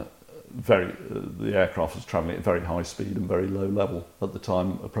 The aircraft was travelling at very high speed and very low level at the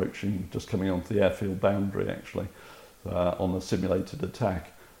time, just coming onto the airfield boundary, actually, on a simulated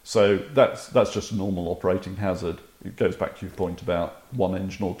attack. So that's just a normal operating hazard. It goes back to your point about one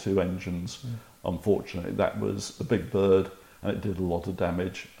engine or two engines. Unfortunately, that was a big bird, and it did a lot of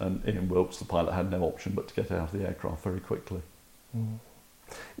damage, and Ian Wilkes, the pilot, had no option but to get out of the aircraft very quickly.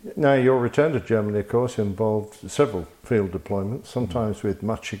 Now, your return to Germany, of course, involved several field deployments, sometimes with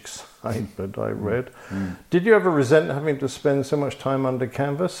much excitement, I read. Did you ever resent having to spend so much time under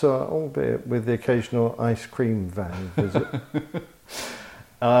canvas, albeit with the occasional ice cream van visit?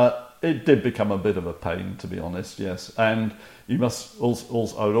 It did become a bit of a pain, to be honest, yes. And I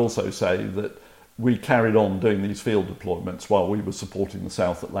would also say that we carried on doing these field deployments while we were supporting the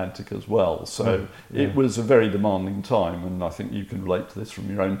South Atlantic as well. So it was a very demanding time, and I think you can relate to this from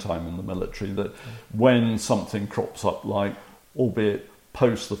your own time in the military, that when something crops up, like, albeit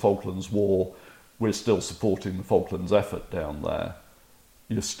post the Falklands War, we're still supporting the Falklands effort down there,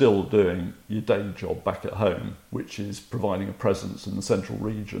 you're still doing your day job back at home, which is providing a presence in the central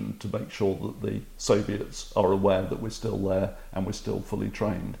region to make sure that the Soviets are aware that we're still there and we're still fully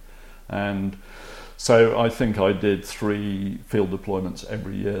trained. And so I think I did 3 field deployments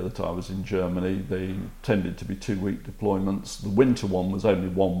every year that I was in Germany. They tended to be 2-week deployments. The winter one was only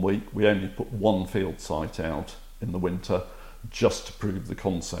 1 week. We only put 1 field site out in the winter just to prove the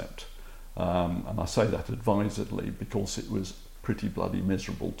concept. And I say that advisedly because it was pretty bloody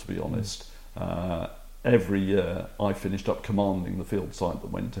miserable, to be honest. Every year I finished up commanding the field site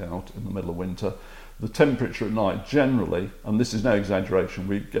that went out in the middle of winter. The temperature at night generally, and this is no exaggeration,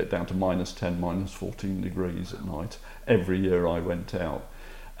 we get down to -10, -14 degrees at night every year I went out.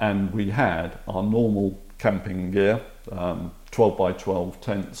 And we had our normal camping gear, 12 by 12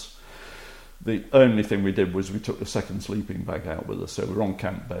 tents. The only thing we did was we took a second sleeping bag out with us. So we were on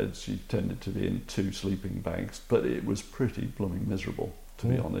camp beds, you tended to be in 2 sleeping bags, but it was pretty blooming miserable, to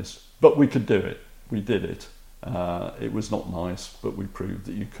be honest. But we could do it. We did it. It was not nice, but we proved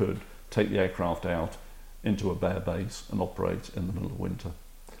that you could take the aircraft out into a bare base and operate in the middle of winter.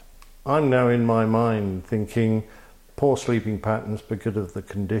 I'm now in my mind thinking poor sleeping patterns because of the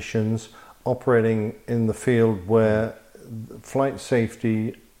conditions, operating in the field where flight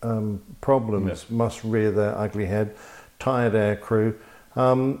safety problems must rear their ugly head, tired air crew.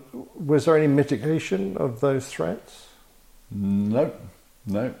 Was there any mitigation of those threats? No,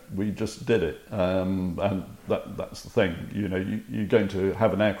 we just did it. And that's the thing. You know, you're going to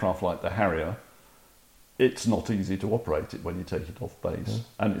have an aircraft like the Harrier. It's not easy to operate it when you take it off base.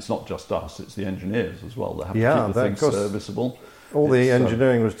 And it's not just us, it's the engineers as well. They have to keep the thing serviceable. All the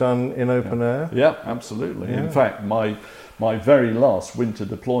engineering was done in open air? Yeah, absolutely. Yeah. In fact, my very last winter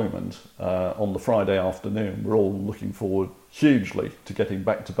deployment on the Friday afternoon, we're all looking forward hugely to getting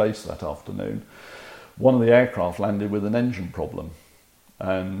back to base that afternoon. One of the aircraft landed with an engine problem.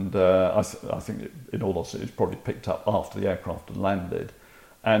 And I think, in all honesty, it was probably picked up after the aircraft had landed.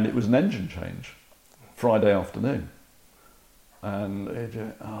 And it was an engine change, Friday afternoon. And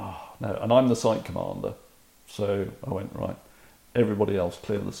and I'm the site commander. So I went, right, everybody else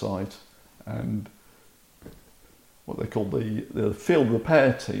clear the site. And what they called the field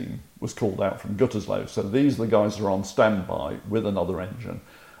repair team was called out from Gütersloh. So these are the guys who are on standby with another engine.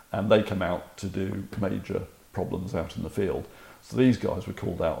 And they come out to do major problems out in the field. So these guys were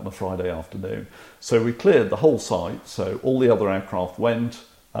called out on a Friday afternoon. So we cleared the whole site. So all the other aircraft went.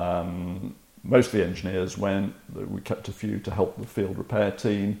 Most of the engineers went. We kept a few to help the field repair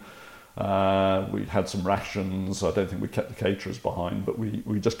team. We had some rations. I don't think we kept the caterers behind, but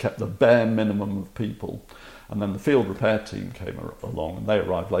we just kept the bare minimum of people. And then the field repair team came along, and they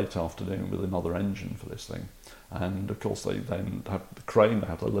arrived late afternoon with another engine for this thing. And of course they then had the crane. They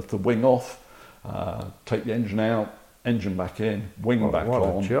had to lift the wing off, take the engine out, engine back in, wing back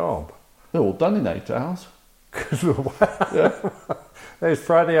on. What a job. They're all done in 8 hours. There's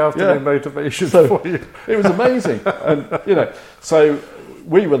Friday afternoon motivation for you. It was amazing. And, so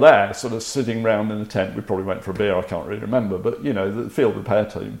we were there sort of sitting around in the tent. We probably went for a beer, I can't really remember. But, the field repair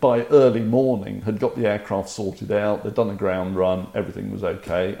team, by early morning, had got the aircraft sorted out. They'd done a ground run. Everything was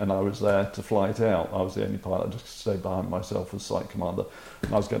okay. And I was there to fly it out. I was the only pilot. I just stayed behind myself as site commander.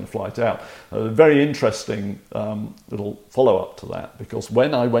 And I was going to fly it out. A very interesting little follow-up to that, because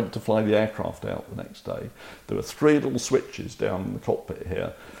when I went to fly the aircraft out the next day, there were 3 little switches down in the cockpit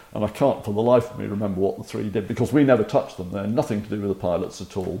here. And I can't for the life of me remember what the 3 did, because we never touched them. They're nothing to do with the pilots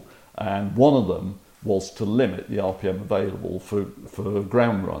at all. And one of them was to limit the RPM available for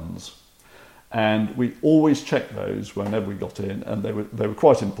ground runs. And we always checked those whenever we got in, and they were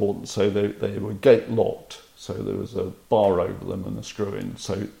quite important. So they were gate locked, so there was a bar over them and a screw in.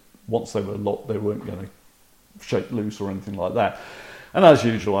 So once they were locked, they weren't going to shake loose or anything like that. And as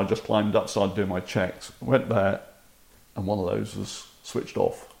usual, I just climbed up, started doing my checks, went there, and one of those was switched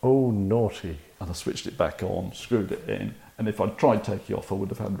off. Oh, naughty. And I switched it back on, screwed it in, and if I'd tried taking it off, I would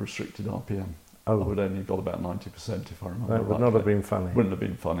have had restricted RPM. I would only have got about 90%, if I remember. That would not have been funny. Wouldn't have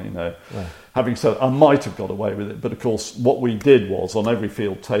been funny, no. Having said, I might have got away with it, but of course, what we did was, on every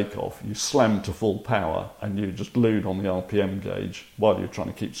field takeoff, you slammed to full power, and you just glued on the RPM gauge, while you're trying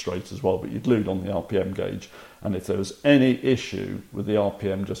to keep straight as well, but you glued on the RPM gauge, and if there was any issue with the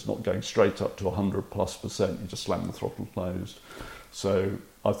RPM just not going straight up to 100+%, you just slammed the throttle closed. So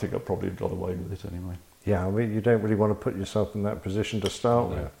I think I probably have got away with it anyway. Yeah, I mean, you don't really want to put yourself in that position to start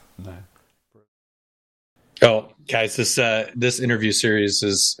with. No. Oh, guys, this interview series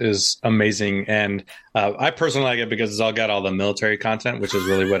is amazing, and I personally like it because it's all got all the military content, which is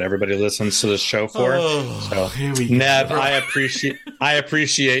really what everybody listens to this show for. So, here we go. Nev, I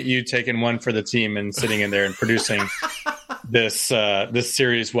appreciate you taking one for the team and sitting in there and producing this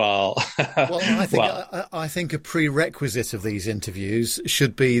series while. I think a prerequisite of these interviews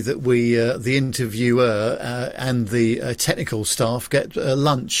should be that we, the interviewer and the technical staff, get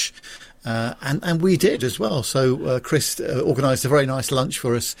lunch. And we did as well. So Chris organised a very nice lunch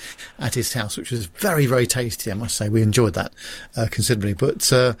for us at his house, which was very, very tasty, I must say. We enjoyed that considerably.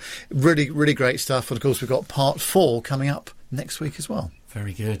 But really, really great stuff. And, of course, we've got part 4 coming up next week as well.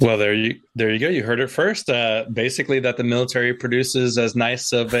 Very good. Well, there you go. You heard it first. Basically, that the military produces as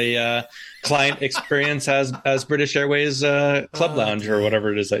nice of a client experience as British Airways Club Lounge or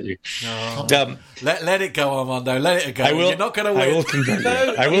whatever it is that you. Let it go, Armando. Let it go. You're not going to win. I will convert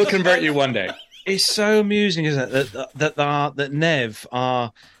you. I will convert you one day. It's so amusing, isn't it, that Nev,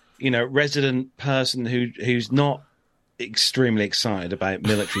 our resident person who's not extremely excited about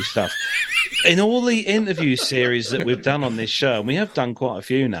military stuff. In all the interview series that we've done on this show, and we have done quite a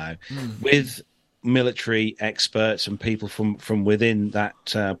few now, with military experts and people from within that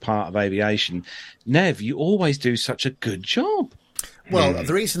part of aviation, Nev, you always do such a good job. Well,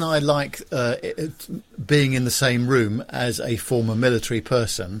 the reason I like being in the same room as a former military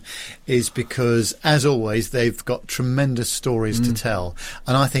person is because, as always, they've got tremendous stories to tell.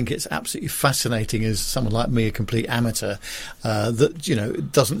 And I think it's absolutely fascinating as someone like me, a complete amateur, that,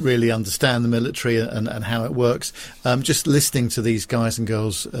 doesn't really understand the military and how it works. Just listening to these guys and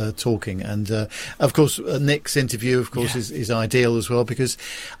girls talking. And, of course, Nick's interview, of course, is ideal as well, because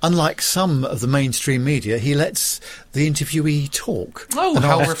unlike some of the mainstream media, he lets the interviewee talk. Oh,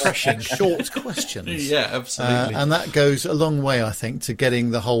 how refreshing. Short questions. Yeah, absolutely. And that goes a long way, I think, to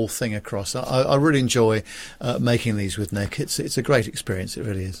getting the whole thing across. I really enjoy making these with Nick. It's a great experience, it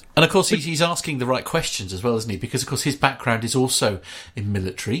really is. And, of course, he's asking the right questions as well, isn't he? Because, of course, his background is also in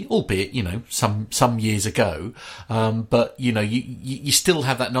military, albeit, some years ago. But, you still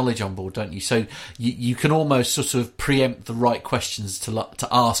have that knowledge on board, don't you? So you can almost sort of preempt the right questions to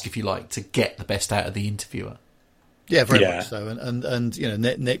ask, if you like, to get the best out of the interviewer. Yeah, very much so. And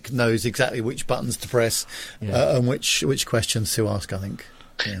Nick knows exactly which buttons to press and which questions to ask, I think.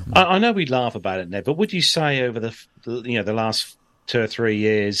 Yeah. I know we laugh about it, Ned, but would you say over the last 2 or 3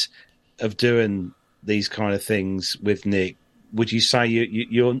 years of doing these kind of things with Nick, would you say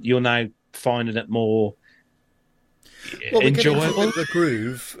you're now finding it more enjoyable? The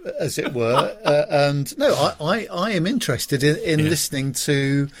groove, as it were. And no, I am interested in listening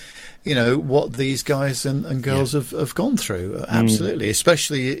to what these guys and girls have gone through. Absolutely.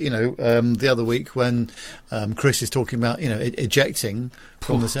 Especially, the other week when Chris is talking about, ejecting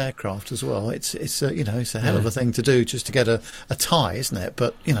from this aircraft as well. It's a hell of a thing to do just to get a tie, isn't it?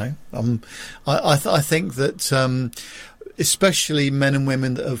 But, I think that especially men and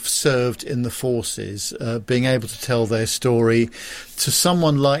women that have served in the forces, being able to tell their story to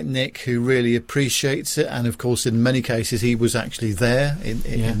someone like Nick who really appreciates it, and of course in many cases he was actually there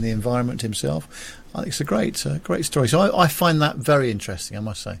in the environment himself. I think it's a great story. So I find that very interesting, I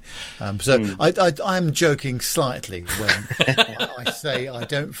must say. I'm joking slightly when I say I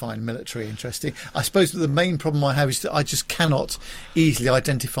don't find military interesting. I suppose that the main problem I have is that I just cannot easily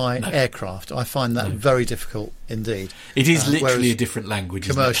identify aircraft. I find that very difficult indeed. It is literally a different language.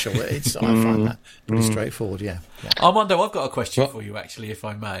 Commercial, I find that pretty straightforward. Yeah. Armando, I've got a question for you, actually, if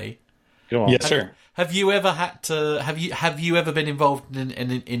I may. Go on. Yes, sir. Have you ever had to? Have you ever been involved in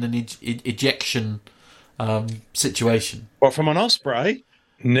an ejection situation? What, from an Osprey?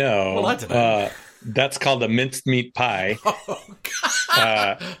 No. Well, I don't know. That's called a minced meat pie.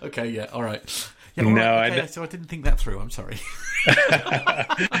 Okay, yeah, all right. Yeah, all right, okay, so I didn't think that through. I'm sorry.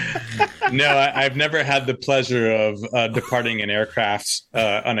 No, I've never had the pleasure of departing an aircraft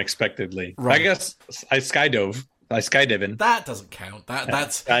unexpectedly. Right. I guess I skydove. Skydiving. That doesn't count.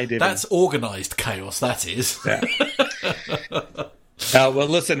 That's organised chaos. That is. Yeah. Well,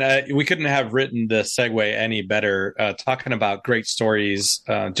 listen, we couldn't have written the segue any better. Talking about great stories,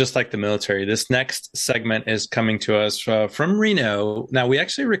 just like the military. This next segment is coming to us from Reno. Now, we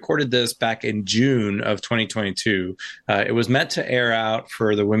actually recorded this back in June of 2022. It was meant to air out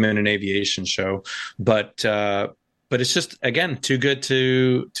for the Women in Aviation show, but it's just, again, too good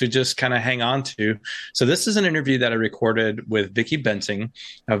to just kind of hang on to. So this is an interview that I recorded with Vicki Bensing.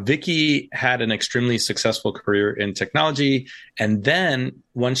 Vicki had an extremely successful career in technology. And then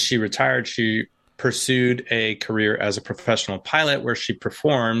once she retired, she pursued a career as a professional pilot where she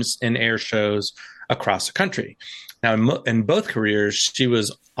performs in air shows across the country. Now, in both careers, she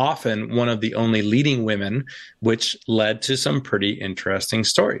was often one of the only leading women, which led to some pretty interesting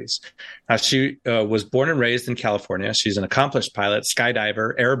stories. Now, she was born and raised in California. She's an accomplished pilot,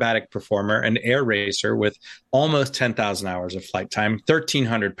 skydiver, aerobatic performer, and air racer with almost 10,000 hours of flight time,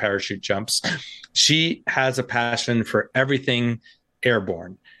 1,300 parachute jumps. She has a passion for everything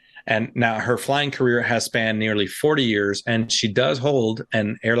airborne. And now her flying career has spanned nearly 40 years, and she does hold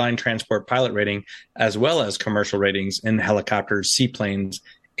an airline transport pilot rating as well as commercial ratings in helicopters, seaplanes,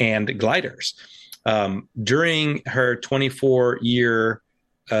 and gliders. During her 24-year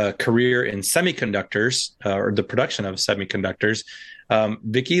career in semiconductors, or the production of semiconductors,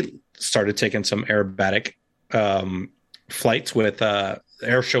 Vicki started taking some aerobatic flights with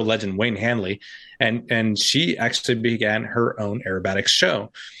air show legend Wayne Handley, and she actually began her own aerobatics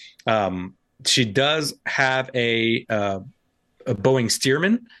show. She does have a Boeing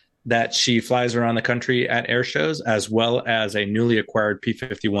Stearman that she flies around the country at air shows, as well as a newly acquired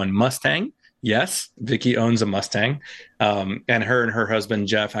P-51 Mustang. Yes, Vicki owns a Mustang, and her husband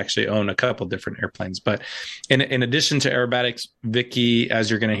Jeff actually own a couple different airplanes. But in addition to aerobatics, Vicki, as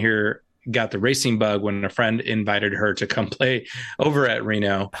you're going to hear, got the racing bug when a friend invited her to come play over at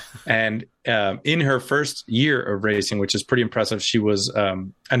Reno. And in her first year of racing, which is pretty impressive, she was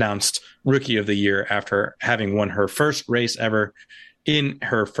announced Rookie of the Year after having won her first race ever in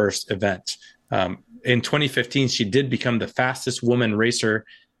her first event. In 2015, she did become the fastest woman racer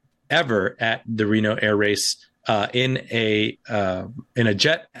ever at the Reno Air Race in a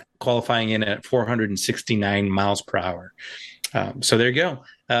jet, qualifying in at 469 miles per hour. So there you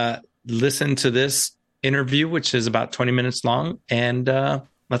go. Listen to this interview, which is about 20 minutes long, and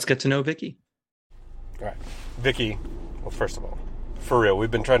let's get to know Vicki. All right. Vicki, well, first of all, for real, we've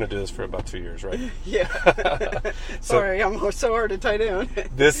been trying to do this for about 2 years, right? Yeah. Sorry, I'm so hard to tie down.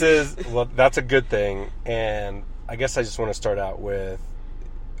 That's a good thing, and I guess I just want to start out with,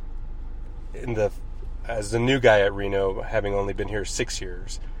 as the new guy at Reno, having only been here 6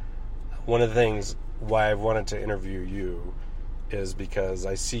 years, one of the things why I've wanted to interview you is because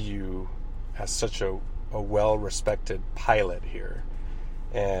I see you as such a well-respected pilot here,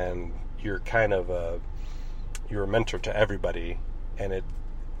 and you're kind of you're a mentor to everybody. And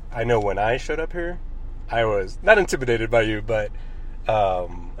I know when I showed up here, I was not intimidated by you, but oh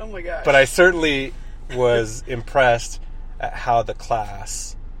my gosh, but I certainly was impressed at how the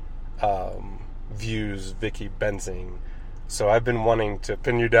class views Vicki Bensing. So I've been wanting to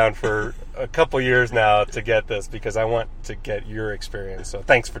pin you down for a couple years now to get this, because I want to get your experience. So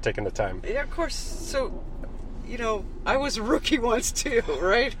thanks for taking the time. Yeah, of course. So, I was a rookie once too,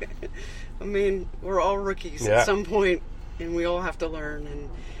 right? I mean, we're all rookies at some point, and we all have to learn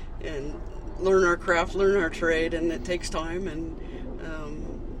and learn our craft, learn our trade, and it takes time. And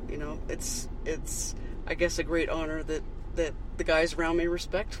it's I guess a great honor that the guys around me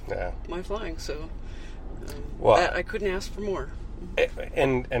respect my flying. So. That I couldn't ask for more.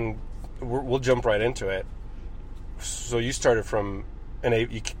 And we'll jump right into it. So you started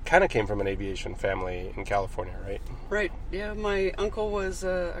you kind of came from an aviation family in California, right? Right. Yeah, my uncle was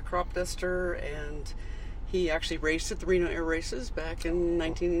a crop duster, and He actually raced at the Reno Air Races back in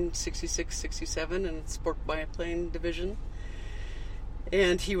 1966-67 in the sport biplane division.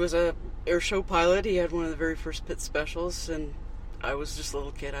 And he was a air show pilot. He had one of the very first pit specials, and I was just a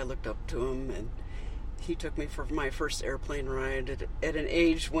little kid. I looked up to him, and he took me for my first airplane ride at an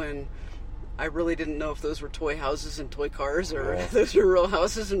age when I really didn't know if those were toy houses and toy cars or if those were real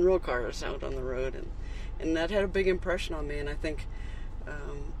houses and real cars out on the road. And that had a big impression on me, and I think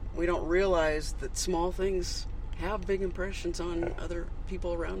we don't realize that small things have big impressions on other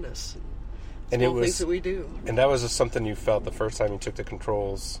people around us. And it was things that we do. And that was just something you felt the first time you took the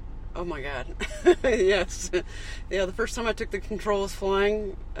controls. Oh my God. Yes. Yeah, the first time I took the controls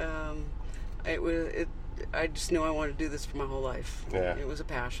flying, I just knew I wanted to do this for my whole life. Yeah. It was a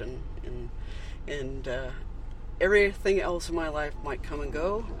passion, and everything else in my life might come and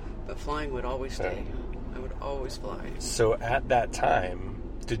go, but flying would always stay. I would always fly. So at that time,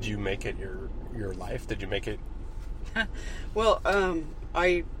 did you make it your life? Did you make it? Well,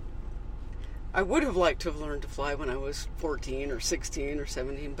 I would have liked to have learned to fly when I was 14 or 16 or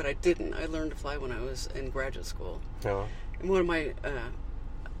 17, but I didn't. I learned to fly when I was in graduate school. Oh. And one of my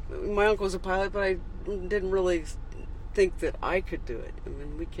uncle was a pilot, but I didn't really think that I could do it. I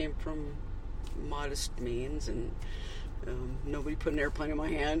mean, we came from modest means, and nobody put an airplane in my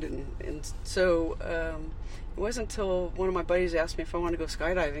hand, and so it wasn't until one of my buddies asked me if I wanted to go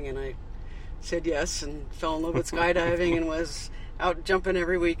skydiving, and I said yes, and fell in love with skydiving, and was out jumping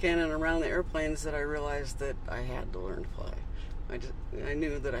every weekend and around the airplanes that I realized that I had to learn to fly. I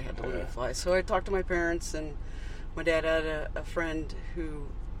knew that I had to learn to fly. So I talked to my parents, and my dad had a friend who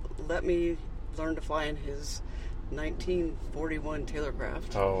let me learn to fly in his 1941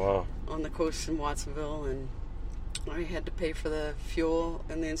 Taylorcraft on the coast in Watsonville, and I had to pay for the fuel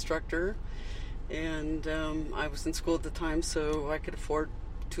and the instructor, and I was in school at the time, so I could afford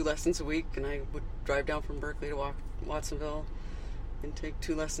 2 lessons a week, and I would drive down from Berkeley to Watsonville and take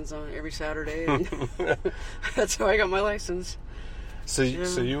 2 lessons on every Saturday, and that's how I got my license. So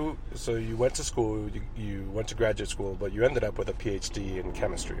you went to school, you went to graduate school, but you ended up with a PhD in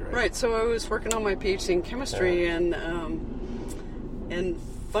chemistry, right? Right. So I was working on my PhD in chemistry, and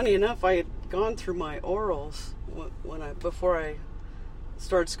funny enough, I had gone through my orals before I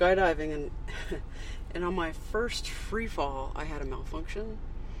started skydiving, and on my first free fall, I had a malfunction,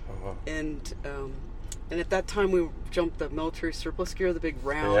 and at that time we jumped the military surplus gear, the big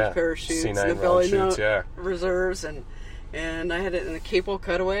round parachutes, C9 the belly shoots, reserves, and I had it in the capable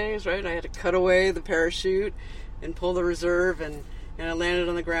cutaways, right? I had to cut away the parachute and pull the reserve, and I landed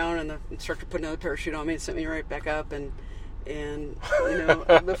on the ground, and the instructor put another parachute on me and sent me right back up, and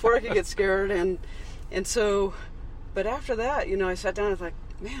before I could get scared, and so, but after that, I sat down and was like,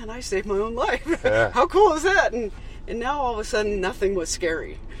 man, I saved my own life. Yeah. How cool is that? And now all of a sudden nothing was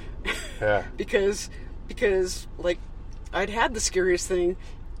scary. Yeah. because like I'd had the scariest thing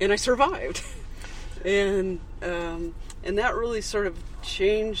and I survived. And that really sort of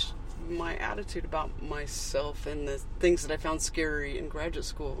changed my attitude about myself and the things that I found scary in graduate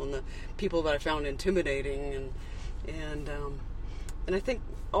school and the people that I found intimidating, and I think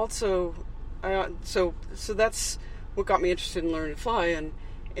also so that's what got me interested in learning to fly,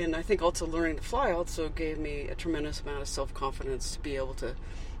 and I think also learning to fly also gave me a tremendous amount of self-confidence to be able to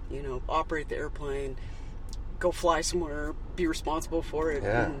operate the airplane, go fly somewhere, be responsible for it,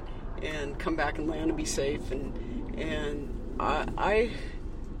 and come back and land and be safe, and I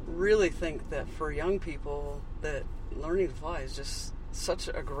really think that for young people that learning to fly is just such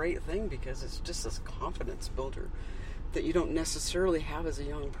a great thing, because it's just this confidence builder that you don't necessarily have as a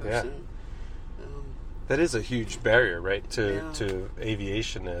young person. That is a huge barrier, right, to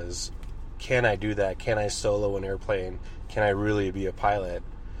aviation is, can I do that? Can I solo an airplane? Can I really be a pilot?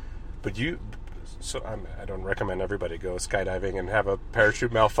 But I don't recommend everybody go skydiving and have a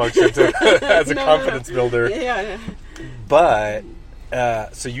parachute malfunction as a confidence builder. Yeah. But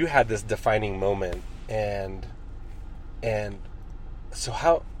so you had this defining moment, and so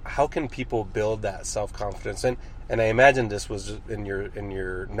how can people build that self-confidence? And I imagine this was in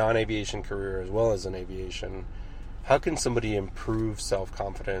your non-aviation career as well as in aviation. How can somebody improve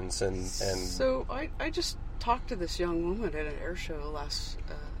self-confidence and So I just talked to this young woman at an air show last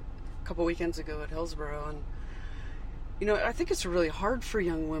couple weekends ago at Hillsborough, and I think it's really hard for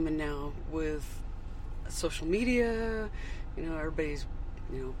young women now with social media. Everybody's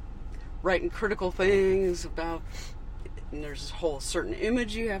writing critical things about, and there's this whole certain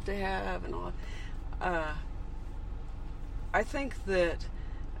image you have to have and all. I think that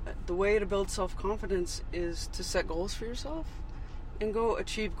the way to build self-confidence is to set goals for yourself and go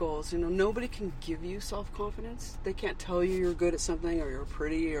achieve goals. Nobody can give you self-confidence. They can't tell you you're good at something or you're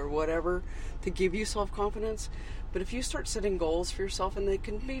pretty or whatever to give you self-confidence. But if you start setting goals for yourself, and they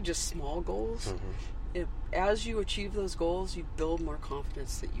can be just small goals, as you achieve those goals, you build more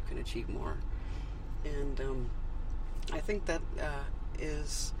confidence that you can achieve more. And I think that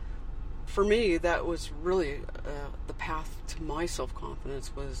is, for me, that was really the path to my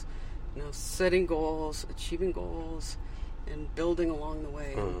self-confidence was, setting goals, achieving goals, and building along the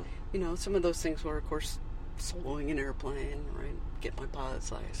way. And, some of those things were, of course, soloing an airplane, right? Get my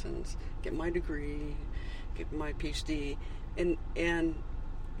pilot's license, get my degree, get my PhD. And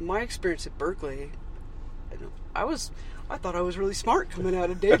my experience at Berkeley, I thought I was really smart coming out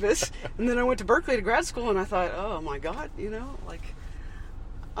of Davis. And then I went to Berkeley to grad school, and I thought, oh my God,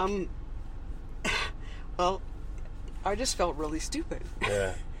 well, I just felt really stupid.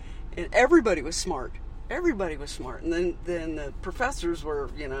 Yeah. And everybody was smart. And then the professors were,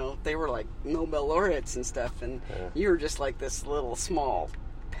 they were like Nobel laureates and stuff, and you were just like this little small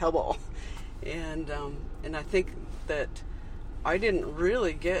pebble. And I think that I didn't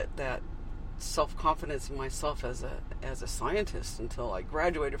really get that self-confidence in myself as a scientist until I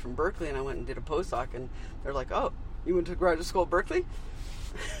graduated from Berkeley, and I went and did a postdoc, and they're like, "Oh, you went to graduate school at Berkeley?"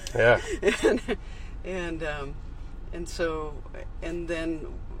 Yeah. and then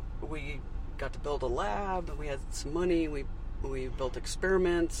we got to build a lab, and we had some money. We built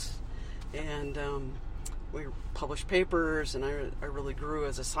experiments, and we published papers, and I really grew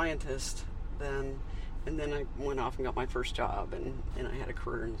as a scientist then. And then I went off and got my first job, and I had a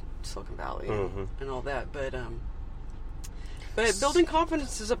career in Silicon Valley and all that. But building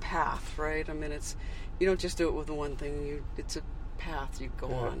confidence is a path, right? I mean, you don't just do it with one thing. It's a path you go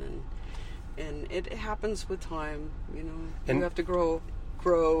on, and it happens with time. You have to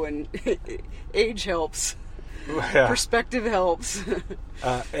grow, and age helps. Yeah. Perspective helps.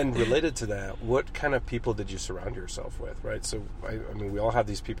 And related to that, what kind of people did you surround yourself with, right? So, I mean, we all have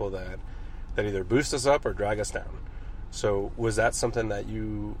these people that either boost us up or drag us down. So was that something that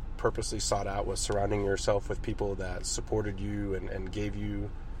you purposely sought out, was surrounding yourself with people that supported you and gave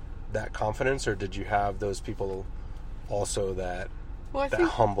you that confidence, or did you have those people also that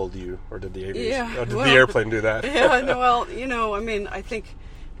humbled you, or did the airplane do that? Yeah, no, well, I mean, I think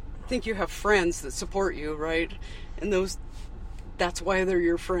you have friends that support you, right? And that's why they're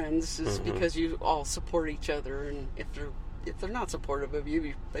your friends, is because you all support each other, and if they're not supportive of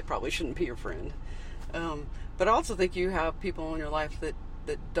you, they probably shouldn't be your friend. But I also think you have people in your life that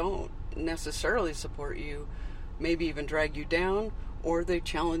don't necessarily support you, maybe even drag you down, or they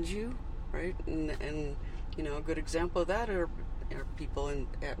challenge you, right? And a good example of that are people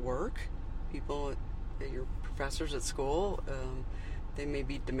at work, people at your professors at school. They may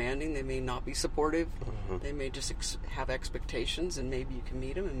be demanding, they may not be supportive, they may just have expectations, and maybe you can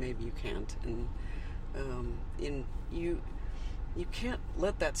meet them and maybe you can't. And you can't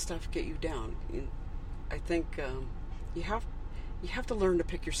let that stuff get you down. I think you have to learn to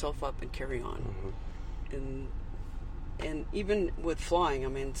pick yourself up and carry on. And even with flying, I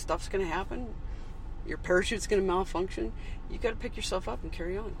mean, stuff's going to happen. Your parachute's going to malfunction. You got to pick yourself up and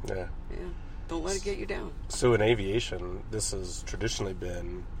carry on. Yeah. Don't let it get you down. So in aviation, this has traditionally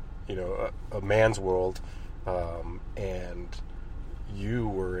been, a man's world, and you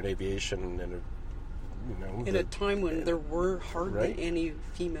were in aviation in a time when there were hardly any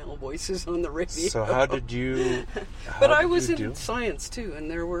female voices on the radio. So how did you? But I was in science too, and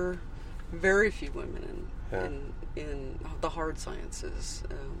there were very few women in the hard sciences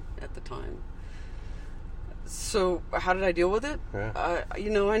at the time. So how did I deal with it? Yeah.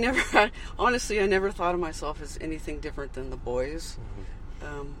 I never thought of myself as anything different than the boys.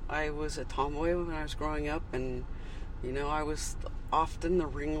 I was a tomboy when I was growing up, and I was often the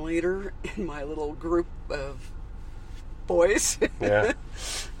ringleader in my little group of boys. Yeah.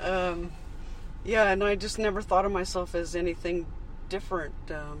 And I just never thought of myself as anything different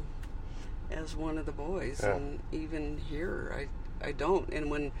as one of the boys. Yeah. And even here, I don't. And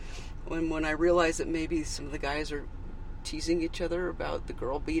when I realize that maybe some of the guys are teasing each other about the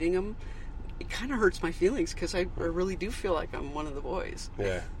girl beating them, it kind of hurts my feelings, because I really do feel like I'm one of the boys.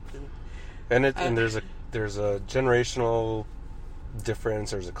 Yeah. And there's a generational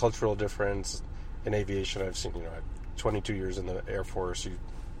difference. There's a cultural difference in aviation. I've seen, 22 years in the Air Force. You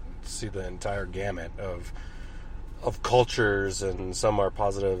see the entire gamut of cultures, and some are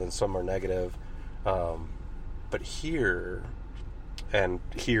positive and some are negative. But here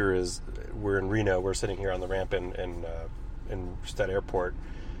we're in Reno. We're sitting here on the ramp in Stead Airport.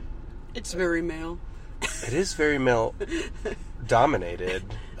 It's very male. It is very male dominated.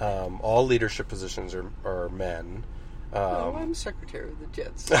 All leadership positions are men. I'm secretary of the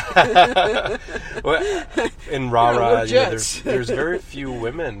Jets. Well, in RAHRAH, there's very few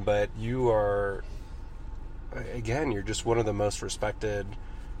women, but you are, again, you're just one of the most respected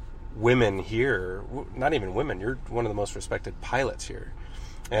women here. Not even women, you're one of the most respected pilots here.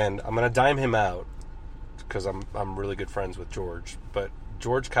 And I'm going to dime him out because I'm really good friends with George, but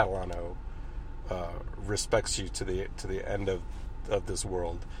George Catalano respects you to the end of this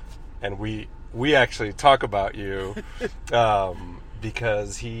world, and we actually talk about you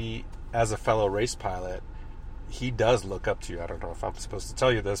because he, as a fellow race pilot, he does look up to you. I don't know if I'm supposed to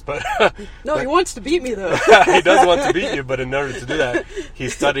tell you this, but no, he wants to beat me though. He does want to beat you, but in order to do that, he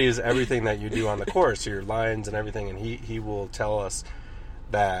studies everything that you do on the course, your lines and everything, and he will tell us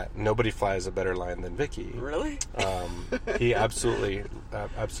that nobody flies a better line than Vicky. Really? He absolutely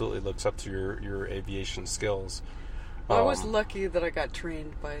looks up to your aviation skills. Well, I was lucky that I got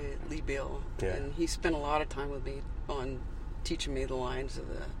trained by Lee Beale, Yeah. and he spent a lot of time with me on teaching me the lines of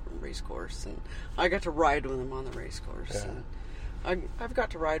the race course, and I got to ride with him on the race course. Yeah. And I've got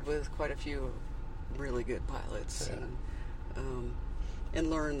to ride with quite a few really good pilots, Yeah. and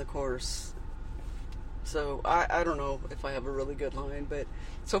learn the course. So I don't know if I have a really good line, but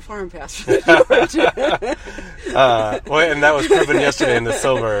so far I'm passing it. Well, and that was proven yesterday in the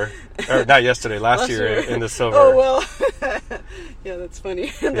silver, or not yesterday, last year in the silver. Oh well, yeah, that's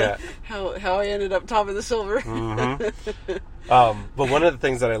funny. Yeah. how I ended up top of the silver. Mm-hmm. But one of the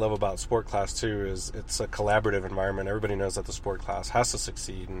things that I love about sport class too is it's a collaborative environment. Everybody knows that the sport class has to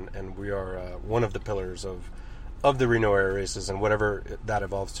succeed, and we are one of the pillars of the Reno Air Races and whatever that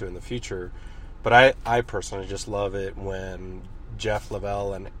evolves to in the future. But I personally just love it when Jeff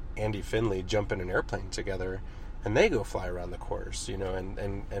Lavelle and Andy Finley jump in an airplane together and they go fly around the course,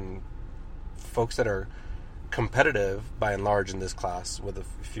 and folks that are competitive by and large in this class, with a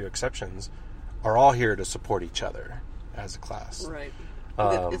few exceptions, are all here to support each other as a class. Right.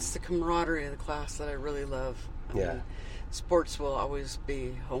 It's the camaraderie of the class that I really love. I mean, sports will always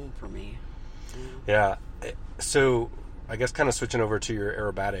be home for me. Yeah. So I guess kind of switching over to your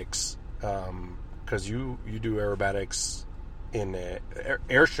aerobatics, because you do aerobatics in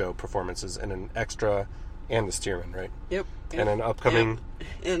air show performances and an extra and the Stearman, right? Yep. And an upcoming...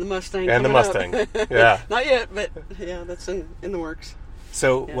 And the Mustang. And the Mustang, yeah. Not yet, but yeah, that's in the works.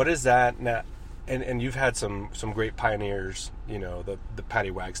 So what is that now? And you've had some great pioneers, the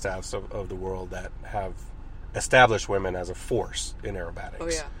Patty Wagstaffs of the world that have established women as a force in aerobatics. Oh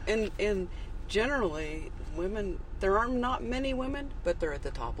yeah, and generally women, there are not many women, but they're at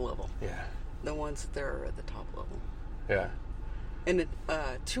the top level. Yeah. The ones that are at the top level. Yeah. And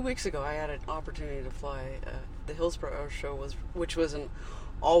 2 weeks ago, I had an opportunity to fly the Hillsborough Air Show, which was an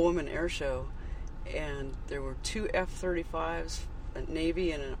all-women air show, and there were 2 F-35s, a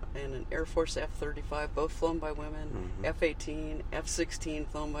Navy and an Air Force F-35, both flown by women, mm-hmm. F-18, F-16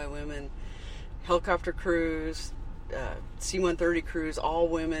 flown by women, helicopter crews, C-130 crews, all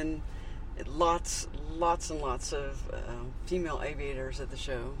women, lots and lots of female aviators at the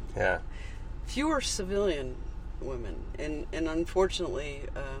show. Yeah. Fewer civilian women, and unfortunately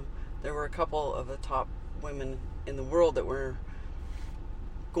there were a couple of the top women in the world that were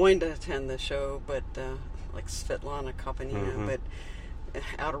going to attend the show, but like Svetlana Kopanina, mm-hmm. but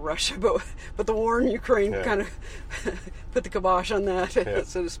out of Russia, but the war in Ukraine kind of put the kibosh on that,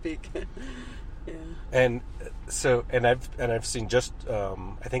 so to speak. Yeah. And so, and I've seen just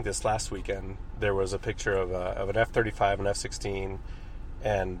I think this last weekend there was a picture of an F-35, an F-16,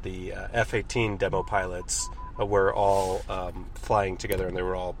 and the F-18 demo pilots were all flying together, and they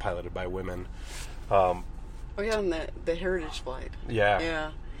were all piloted by women. And the Heritage flight. Yeah.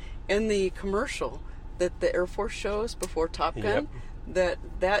 Yeah. And the commercial that the Air Force shows before Top Gun,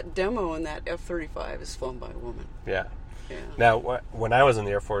 that demo in that F-35 is flown by a woman. Yeah. Yeah. Now, when I was in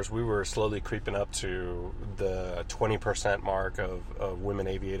the Air Force, we were slowly creeping up to the 20% mark of women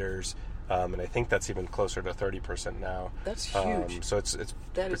aviators, and I think that's even closer to 30% now. That's huge. So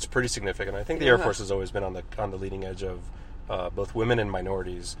it's pretty significant. I think the Air Force has always been on the leading edge of both women and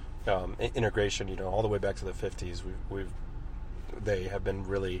minorities integration. All the way back to the 50s, they have been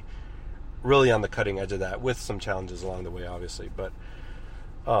really, really on the cutting edge of that, with some challenges along the way, obviously. But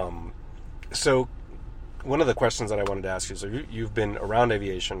so one of the questions that I wanted to ask you, so you've been around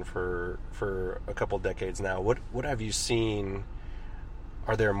aviation for a couple decades now. What have you seen?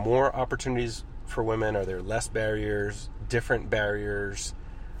 Are there more opportunities for women? Are there less barriers, different barriers?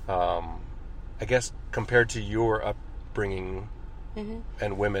 I guess compared to your upbringing mm-hmm.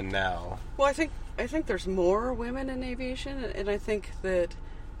 and women now. Well, I think there's more women in aviation, and I think that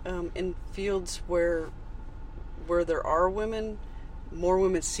in fields where there are women, more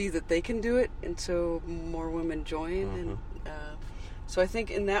women see that they can do it, and so more women join. And so I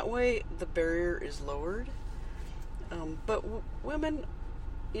think in that way the barrier is lowered. But women,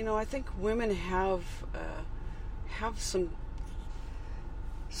 I think women have some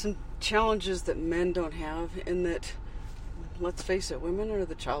challenges that men don't have, in that, let's face it, women are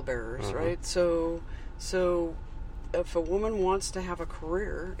the childbearers, right? So if a woman wants to have a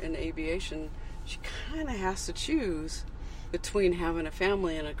career in aviation, she kind of has to choose between having a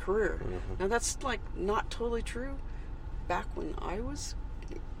family and a career. Now that's not totally true. Back when I was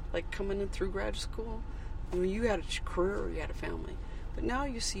coming in through graduate school, you had a career or you had a family. But now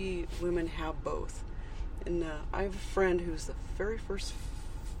you see women have both. And I have a friend who's the very first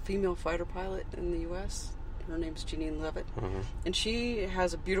female fighter pilot in the U.S. Her name's Janine Levitt. And she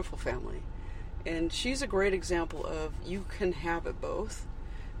has a beautiful family. And she's a great example of you can have it both,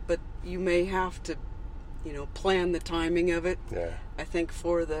 but you may have to, plan the timing of it. Yeah. I think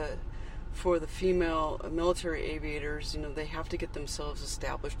for the female military aviators, they have to get themselves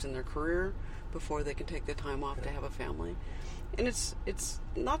established in their career before they can take the time off to have a family. And it's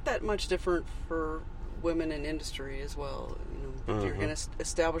not that much different for women in industry as well. If you're going to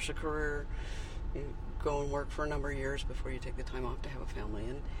establish a career, you go and work for a number of years before you take the time off to have a family.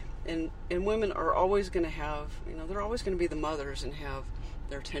 And women are always going to have, they're always going to be the mothers and have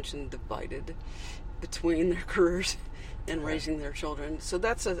their attention divided between their careers and raising their children. So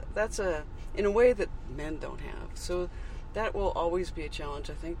that's a in a way that men don't have. So that will always be a challenge,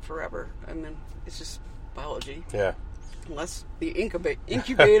 I think, forever. I mean, it's just biology. Yeah. Unless you incubate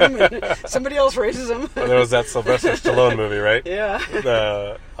them and somebody else raises them. Well, there was that Sylvester Stallone movie, right? Yeah.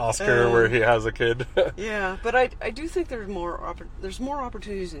 The Oscar where he has a kid. Yeah, but I do think there's more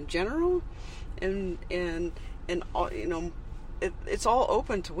opportunities in general, and it's all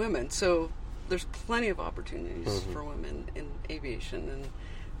open to women. So there's plenty of opportunities for women in aviation, and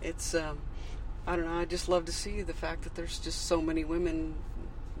it's I don't know. I just love to see the fact that there's just so many women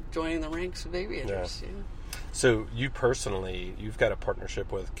joining the ranks of aviators. Yeah. So you personally, you've got a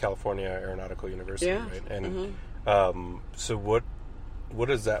partnership with California Aeronautical University, right? And so what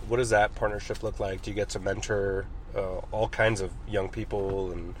does that partnership look like? Do you get to mentor all kinds of young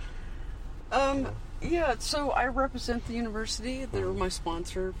people? And yeah, so I represent the university. They're my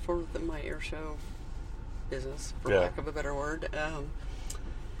sponsor for my air show business, for lack of a better word.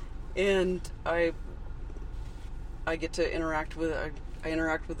 And I get to interact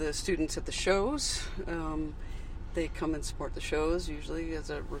with the students at the shows. They come and support the shows, usually as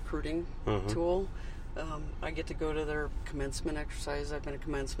a recruiting tool. I get to go to their commencement exercises. I've been a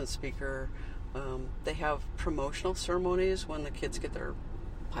commencement speaker. They have promotional ceremonies when the kids get their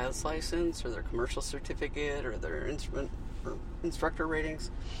pilot's license or their commercial certificate or their instructor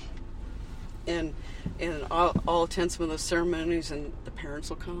ratings. And I'll attend some of those ceremonies, and the parents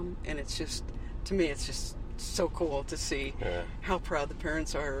will come, and it's just, to me, it's just so cool to see how proud the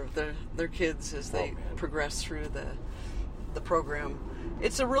parents are of their kids as they progress through the program.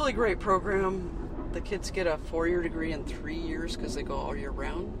 It's a really great program. The kids get a 4-year degree in 3 years because they go all year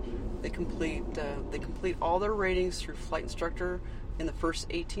round. They complete all their ratings through flight instructor in the first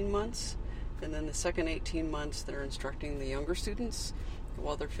 18 months, and then the second 18 months they're instructing the younger students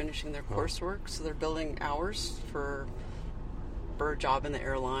while they're finishing their coursework. So they're building hours for a job in the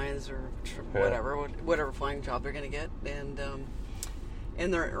airlines or whatever flying job they're going to get,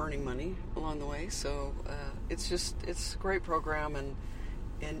 and they're earning money along the way. So it's a great program,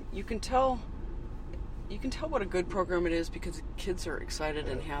 and you can tell what a good program it is because the kids are excited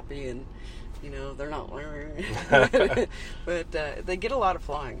and happy, and they're not learning, but they get a lot of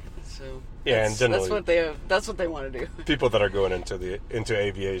flying. So and generally, that's what they want to do. People that are going into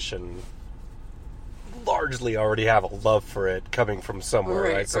aviation largely already have a love for it coming from somewhere,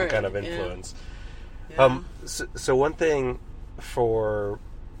 right? Some kind of influence. Yeah. So one thing for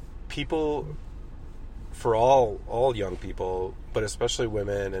people, for all young people, but especially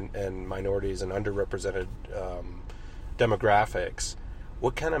women and minorities and underrepresented demographics,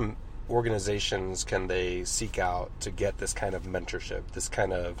 what kind of organizations can they seek out to get this kind of mentorship, this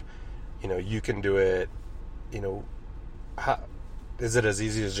kind of, you can do it, how, is it as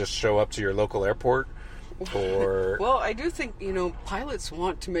easy as just show up to your local airport? Or well, I do think pilots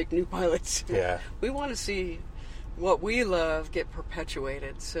want to make new pilots. Yeah, we want to see what we love get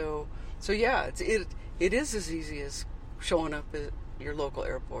perpetuated. So yeah, it is as easy as showing up at your local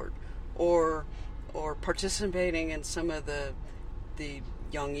airport, or participating in some of the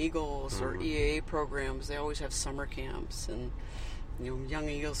Young Eagles or EAA programs. They always have summer camps and Young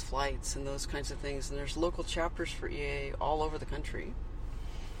Eagles flights and those kinds of things. And there's local chapters for EAA all over the country.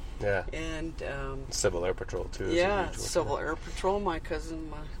 Yeah. And Civil Air Patrol too. Yeah, Civil Air Patrol. One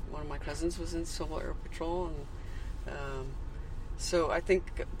of my cousins was in Civil Air Patrol, and so I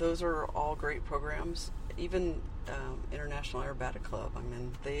think those are all great programs. Even International Aerobatic Club. I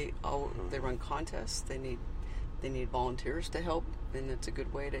mean, they run contests. They need volunteers to help, and it's a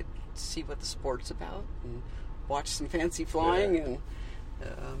good way to see what the sport's about and watch some fancy flying.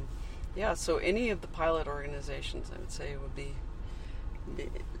 And so any of the pilot organizations, I would say, would be.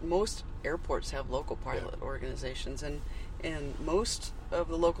 Most airports have local pilot organizations, and most of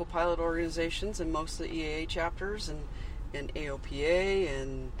the local pilot organizations and most of the EAA chapters and AOPA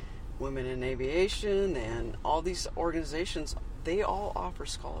and Women in Aviation and all these organizations, they all offer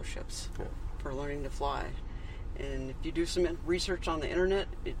scholarships for learning to fly. And if you do some research on the internet,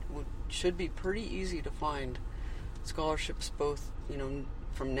 it should be pretty easy to find scholarships, both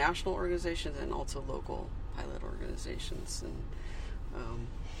from national organizations and also local pilot organizations. And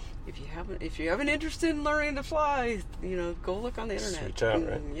if you have an interest in learning to fly, go look on the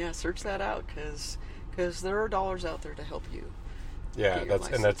internet. Search that out because there are dollars out there to help you. Yeah,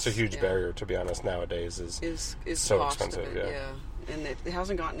 that's a huge barrier, to be honest. Nowadays is so expensive. And it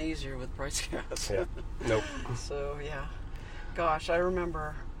hasn't gotten easier with price caps. Yeah, nope. So gosh, I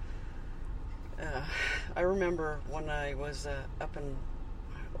remember when I was I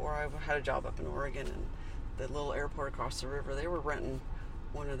had a job up in Oregon, and the little airport across the river, they were renting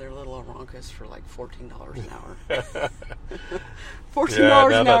one of their little Aroncas for like $14 an hour.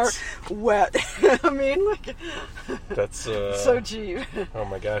 $14 an hour wet. I mean, like, that's so cheap. Oh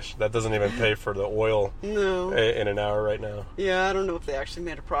my gosh, that doesn't even pay for the oil in an hour right now. Yeah, I don't know if they actually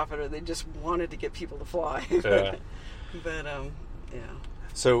made a profit or they just wanted to get people to fly. Yeah. But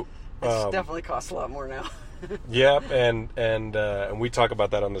so it definitely costs a lot more now. Yeah, and we talk about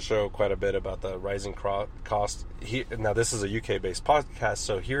that on the show quite a bit, about the rising cost. Now, this is a UK-based podcast,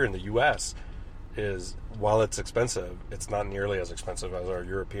 so here in the US, while it's expensive, it's not nearly as expensive as our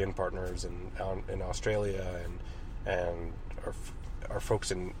European partners in Australia and our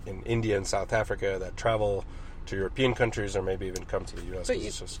folks in India and South Africa that travel to European countries or maybe even come to the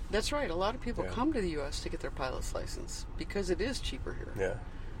US. That's right. A lot of people come to the US to get their pilot's license because it is cheaper here. Yeah.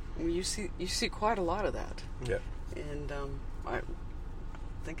 I mean, you see quite a lot of that. Yeah. And I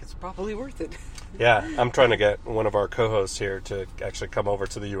think it's probably worth it. Yeah, I'm trying to get one of our co-hosts here to actually come over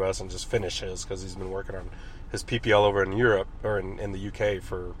to the U.S. and just finish his, because he's been working on his PPL over in Europe or in the U.K.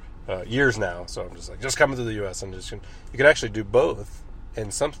 for years now. So I'm just like, just come to the U.S. and you can actually do both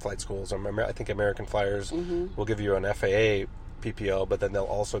in some flight schools. I think American Flyers will give you an FAA PPL, but then they'll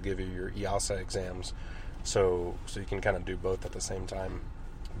also give you your EASA exams. So you can kind of do both at the same time.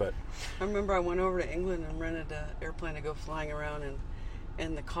 But I remember I went over to England and rented an airplane to go flying around,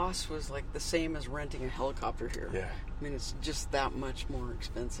 and the cost was like the same as renting a helicopter here. Yeah. I mean, it's just that much more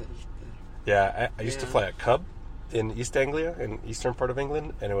expensive. Yeah, I used to fly a Cub in East Anglia, in eastern part of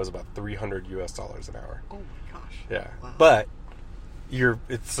England, and it was about $300 an hour. Oh my gosh. Yeah. Wow. But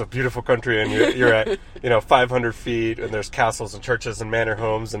it's a beautiful country, and you're at 500 feet, and there's castles and churches and manor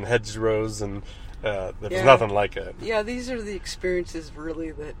homes and hedgerows, and there's nothing like it. Yeah, these are the experiences really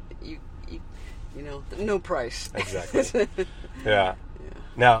that you no price. Exactly. Yeah.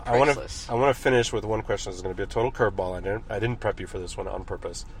 Now I want to finish with one question. This is going to be a total curveball. I didn't prep you for this one on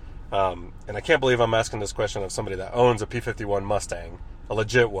purpose, and I can't believe I'm asking this question of somebody that owns a P-51 Mustang, a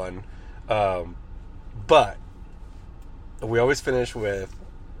legit one. But we always finish with,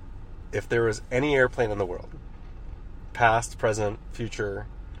 if there was any airplane in the world, past, present, future,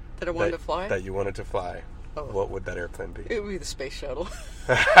 that I wanted to fly? That you wanted to fly. Oh. What would that airplane be? It would be the space shuttle.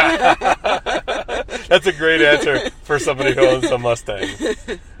 That's a great answer for somebody who owns a Mustang.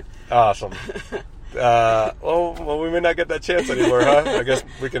 Awesome. Well, we may not get that chance anymore, huh? I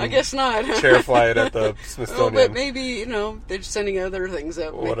guess not. Chair fly it at the Smithsonian. But maybe, they're sending other things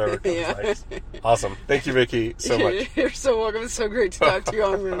up. Whatever comes next. Awesome. Thank you, Vicki, so much. You're so welcome. It's so great to talk to you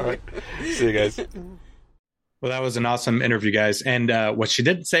on Moonlight. Right. See you guys. Well, that was an awesome interview, guys. And what she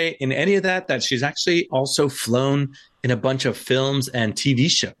didn't say in any of that she's actually also flown in a bunch of films and TV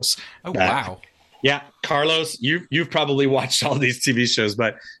shows. Oh, wow. Yeah, Carlos, you've probably watched all these TV shows,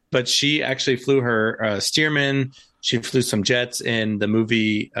 but she actually flew her Stearman. She flew some jets in the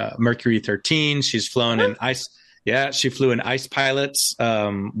movie Mercury 13. She's flown in ice. Yeah, she flew in Ice Pilots,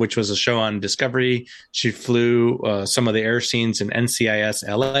 which was a show on Discovery. She flew some of the air scenes in NCIS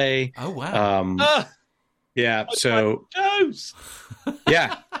LA. Oh, wow. Yeah, so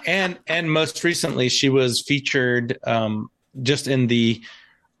yeah, and most recently she was featured just in the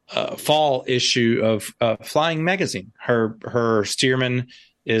fall issue of Flying Magazine. Her Stearman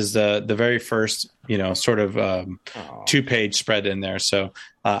is the very first, sort of 2-page spread in there. So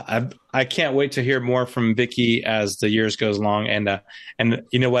I can't wait to hear more from Vicky as the years goes along. And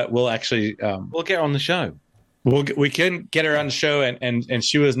you know what? We'll actually we'll get her on the show. We can get her on the show, and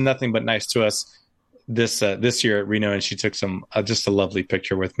she was nothing but nice to us this year at Reno, and she took just a lovely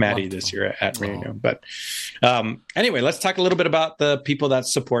picture with Maddie this year at Reno. But anyway, let's talk a little bit about the people that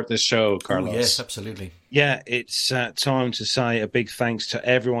support this show, Carlos. Oh, yes, absolutely. Yeah, it's time to say a big thanks to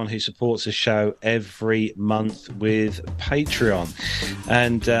everyone who supports the show every month with Patreon.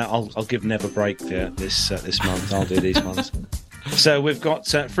 And I'll give Nev a break this month. I'll do these ones. So we've got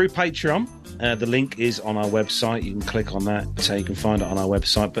through Patreon. The link is on our website. You can click on that so you can find it on our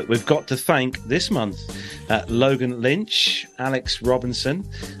website. But we've got to thank this month Logan Lynch, Alex Robinson,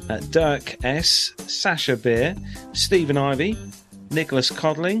 Dirk S, Sasha Beer, Stephen Ivey, Nicholas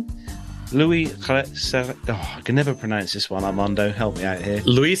Codling, Louis I can never pronounce this one, Armando, help me out here.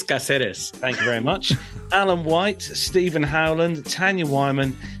 Luis Caceres. Thank you very much. Alan White, Stephen Howland, Tanya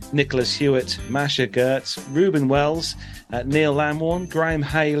Wyman, Nicholas Hewitt, Masha Gertz, Ruben Wells, Neil Lamworn, Graham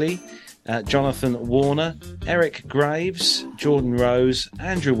Haley, Jonathan Warner, Eric Graves, Jordan Rose,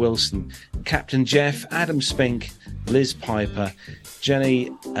 Andrew Wilson, Captain Jeff, Adam Spink, Liz Piper,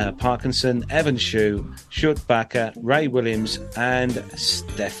 Jenny Parkinson, Evan Shue, Shut Bakker, Ray Williams, and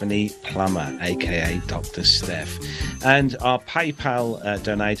Stephanie Plummer, aka Dr. Steph. And our PayPal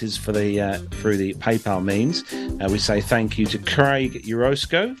donators through the PayPal means, we say thank you to Craig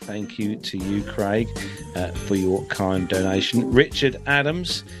Urosco. Thank you to you, Craig, for your kind donation. Richard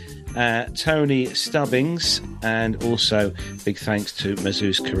Adams, Tony Stubbings, and also big thanks to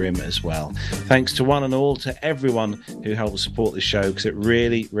Mazuz Karim as well. Thanks to one and all, to everyone who helped support the show, because it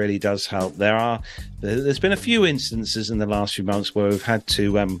really, really does help. There's been a few instances in the last few months where we've had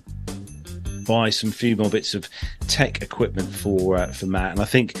to buy some few more bits of tech equipment for Matt, and I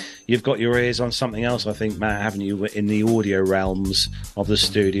think you've got your ears on something else, I think, Matt, haven't you, in the audio realms of the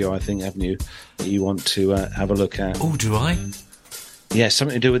studio, I think, haven't you, that you want to have a look at? Oh, do I? Yeah,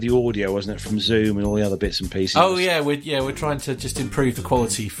 something to do with the audio, wasn't it, from Zoom and all the other bits and pieces? Oh yeah, we're trying to just improve the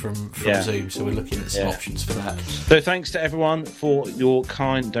quality from Zoom, so we're looking at some options for that. So thanks to everyone for your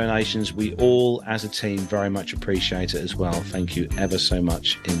kind donations. We all, as a team, very much appreciate it as well. Thank you ever so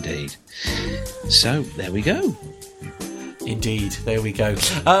much indeed. So there we go. Indeed, there we go.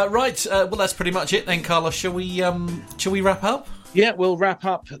 Right, well that's pretty much it then, Carlos. Shall we wrap up? Yeah, we'll wrap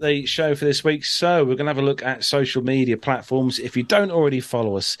up the show for this week. So we're going to have a look at social media platforms. If you don't already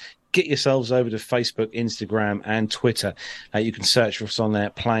follow us, get yourselves over to Facebook, Instagram, and Twitter. You can search for us on there,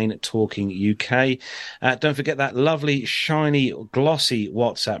 Plain Talking UK. Don't forget that lovely, shiny, glossy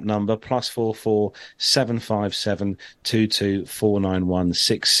WhatsApp number, +44 757 22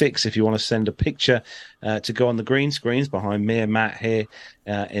 49166. If you want to send a picture to go on the green screens behind me and Matt here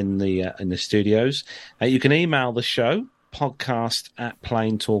in the studios. You can email the show,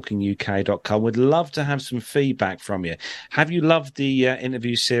 podcast@plaintalkinguk.com. We'd love to have some feedback from you. Have you loved the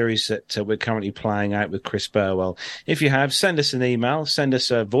interview series that we're currently playing out with Chris Burwell? If you have, send us an email, send us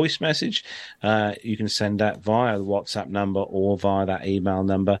a voice message. You can send that via the WhatsApp number or via that email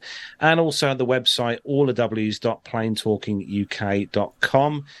number. And also at the website,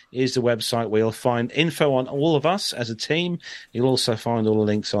 allthews.plaintalkinguk.com is the website where you'll find info on all of us as a team. You'll also find all the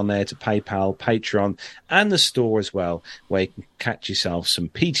links on there to PayPal, Patreon, and the store as well, where you can catch yourself some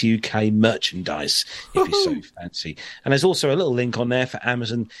PTUK merchandise if you so fancy. And there's also a little link on there for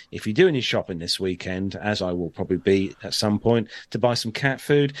Amazon if you're doing your shopping this weekend, as I will probably be at some point, to buy some cat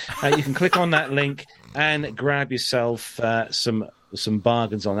food. You can click on that link and grab yourself some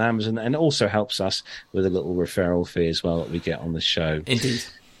bargains on Amazon, and it also helps us with a little referral fee as well that we get on the show. Indeed.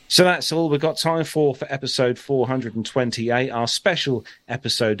 So that's all we've got time for episode 428, our special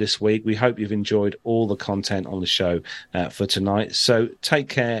episode this week. We hope you've enjoyed all the content on the show for tonight. So take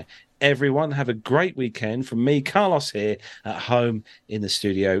care, everyone. Have a great weekend. From me, Carlos, here at home in the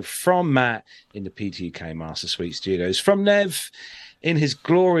studio. From Matt in the PTUK Master Suite Studios. From Nev in his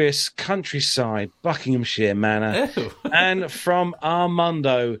glorious countryside Buckinghamshire manor. Ew. And from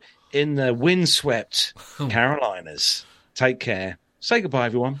Armando in the windswept Carolinas. Take care. Say goodbye,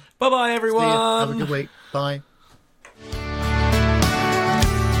 everyone. Bye-bye, everyone. Have a good week. Bye.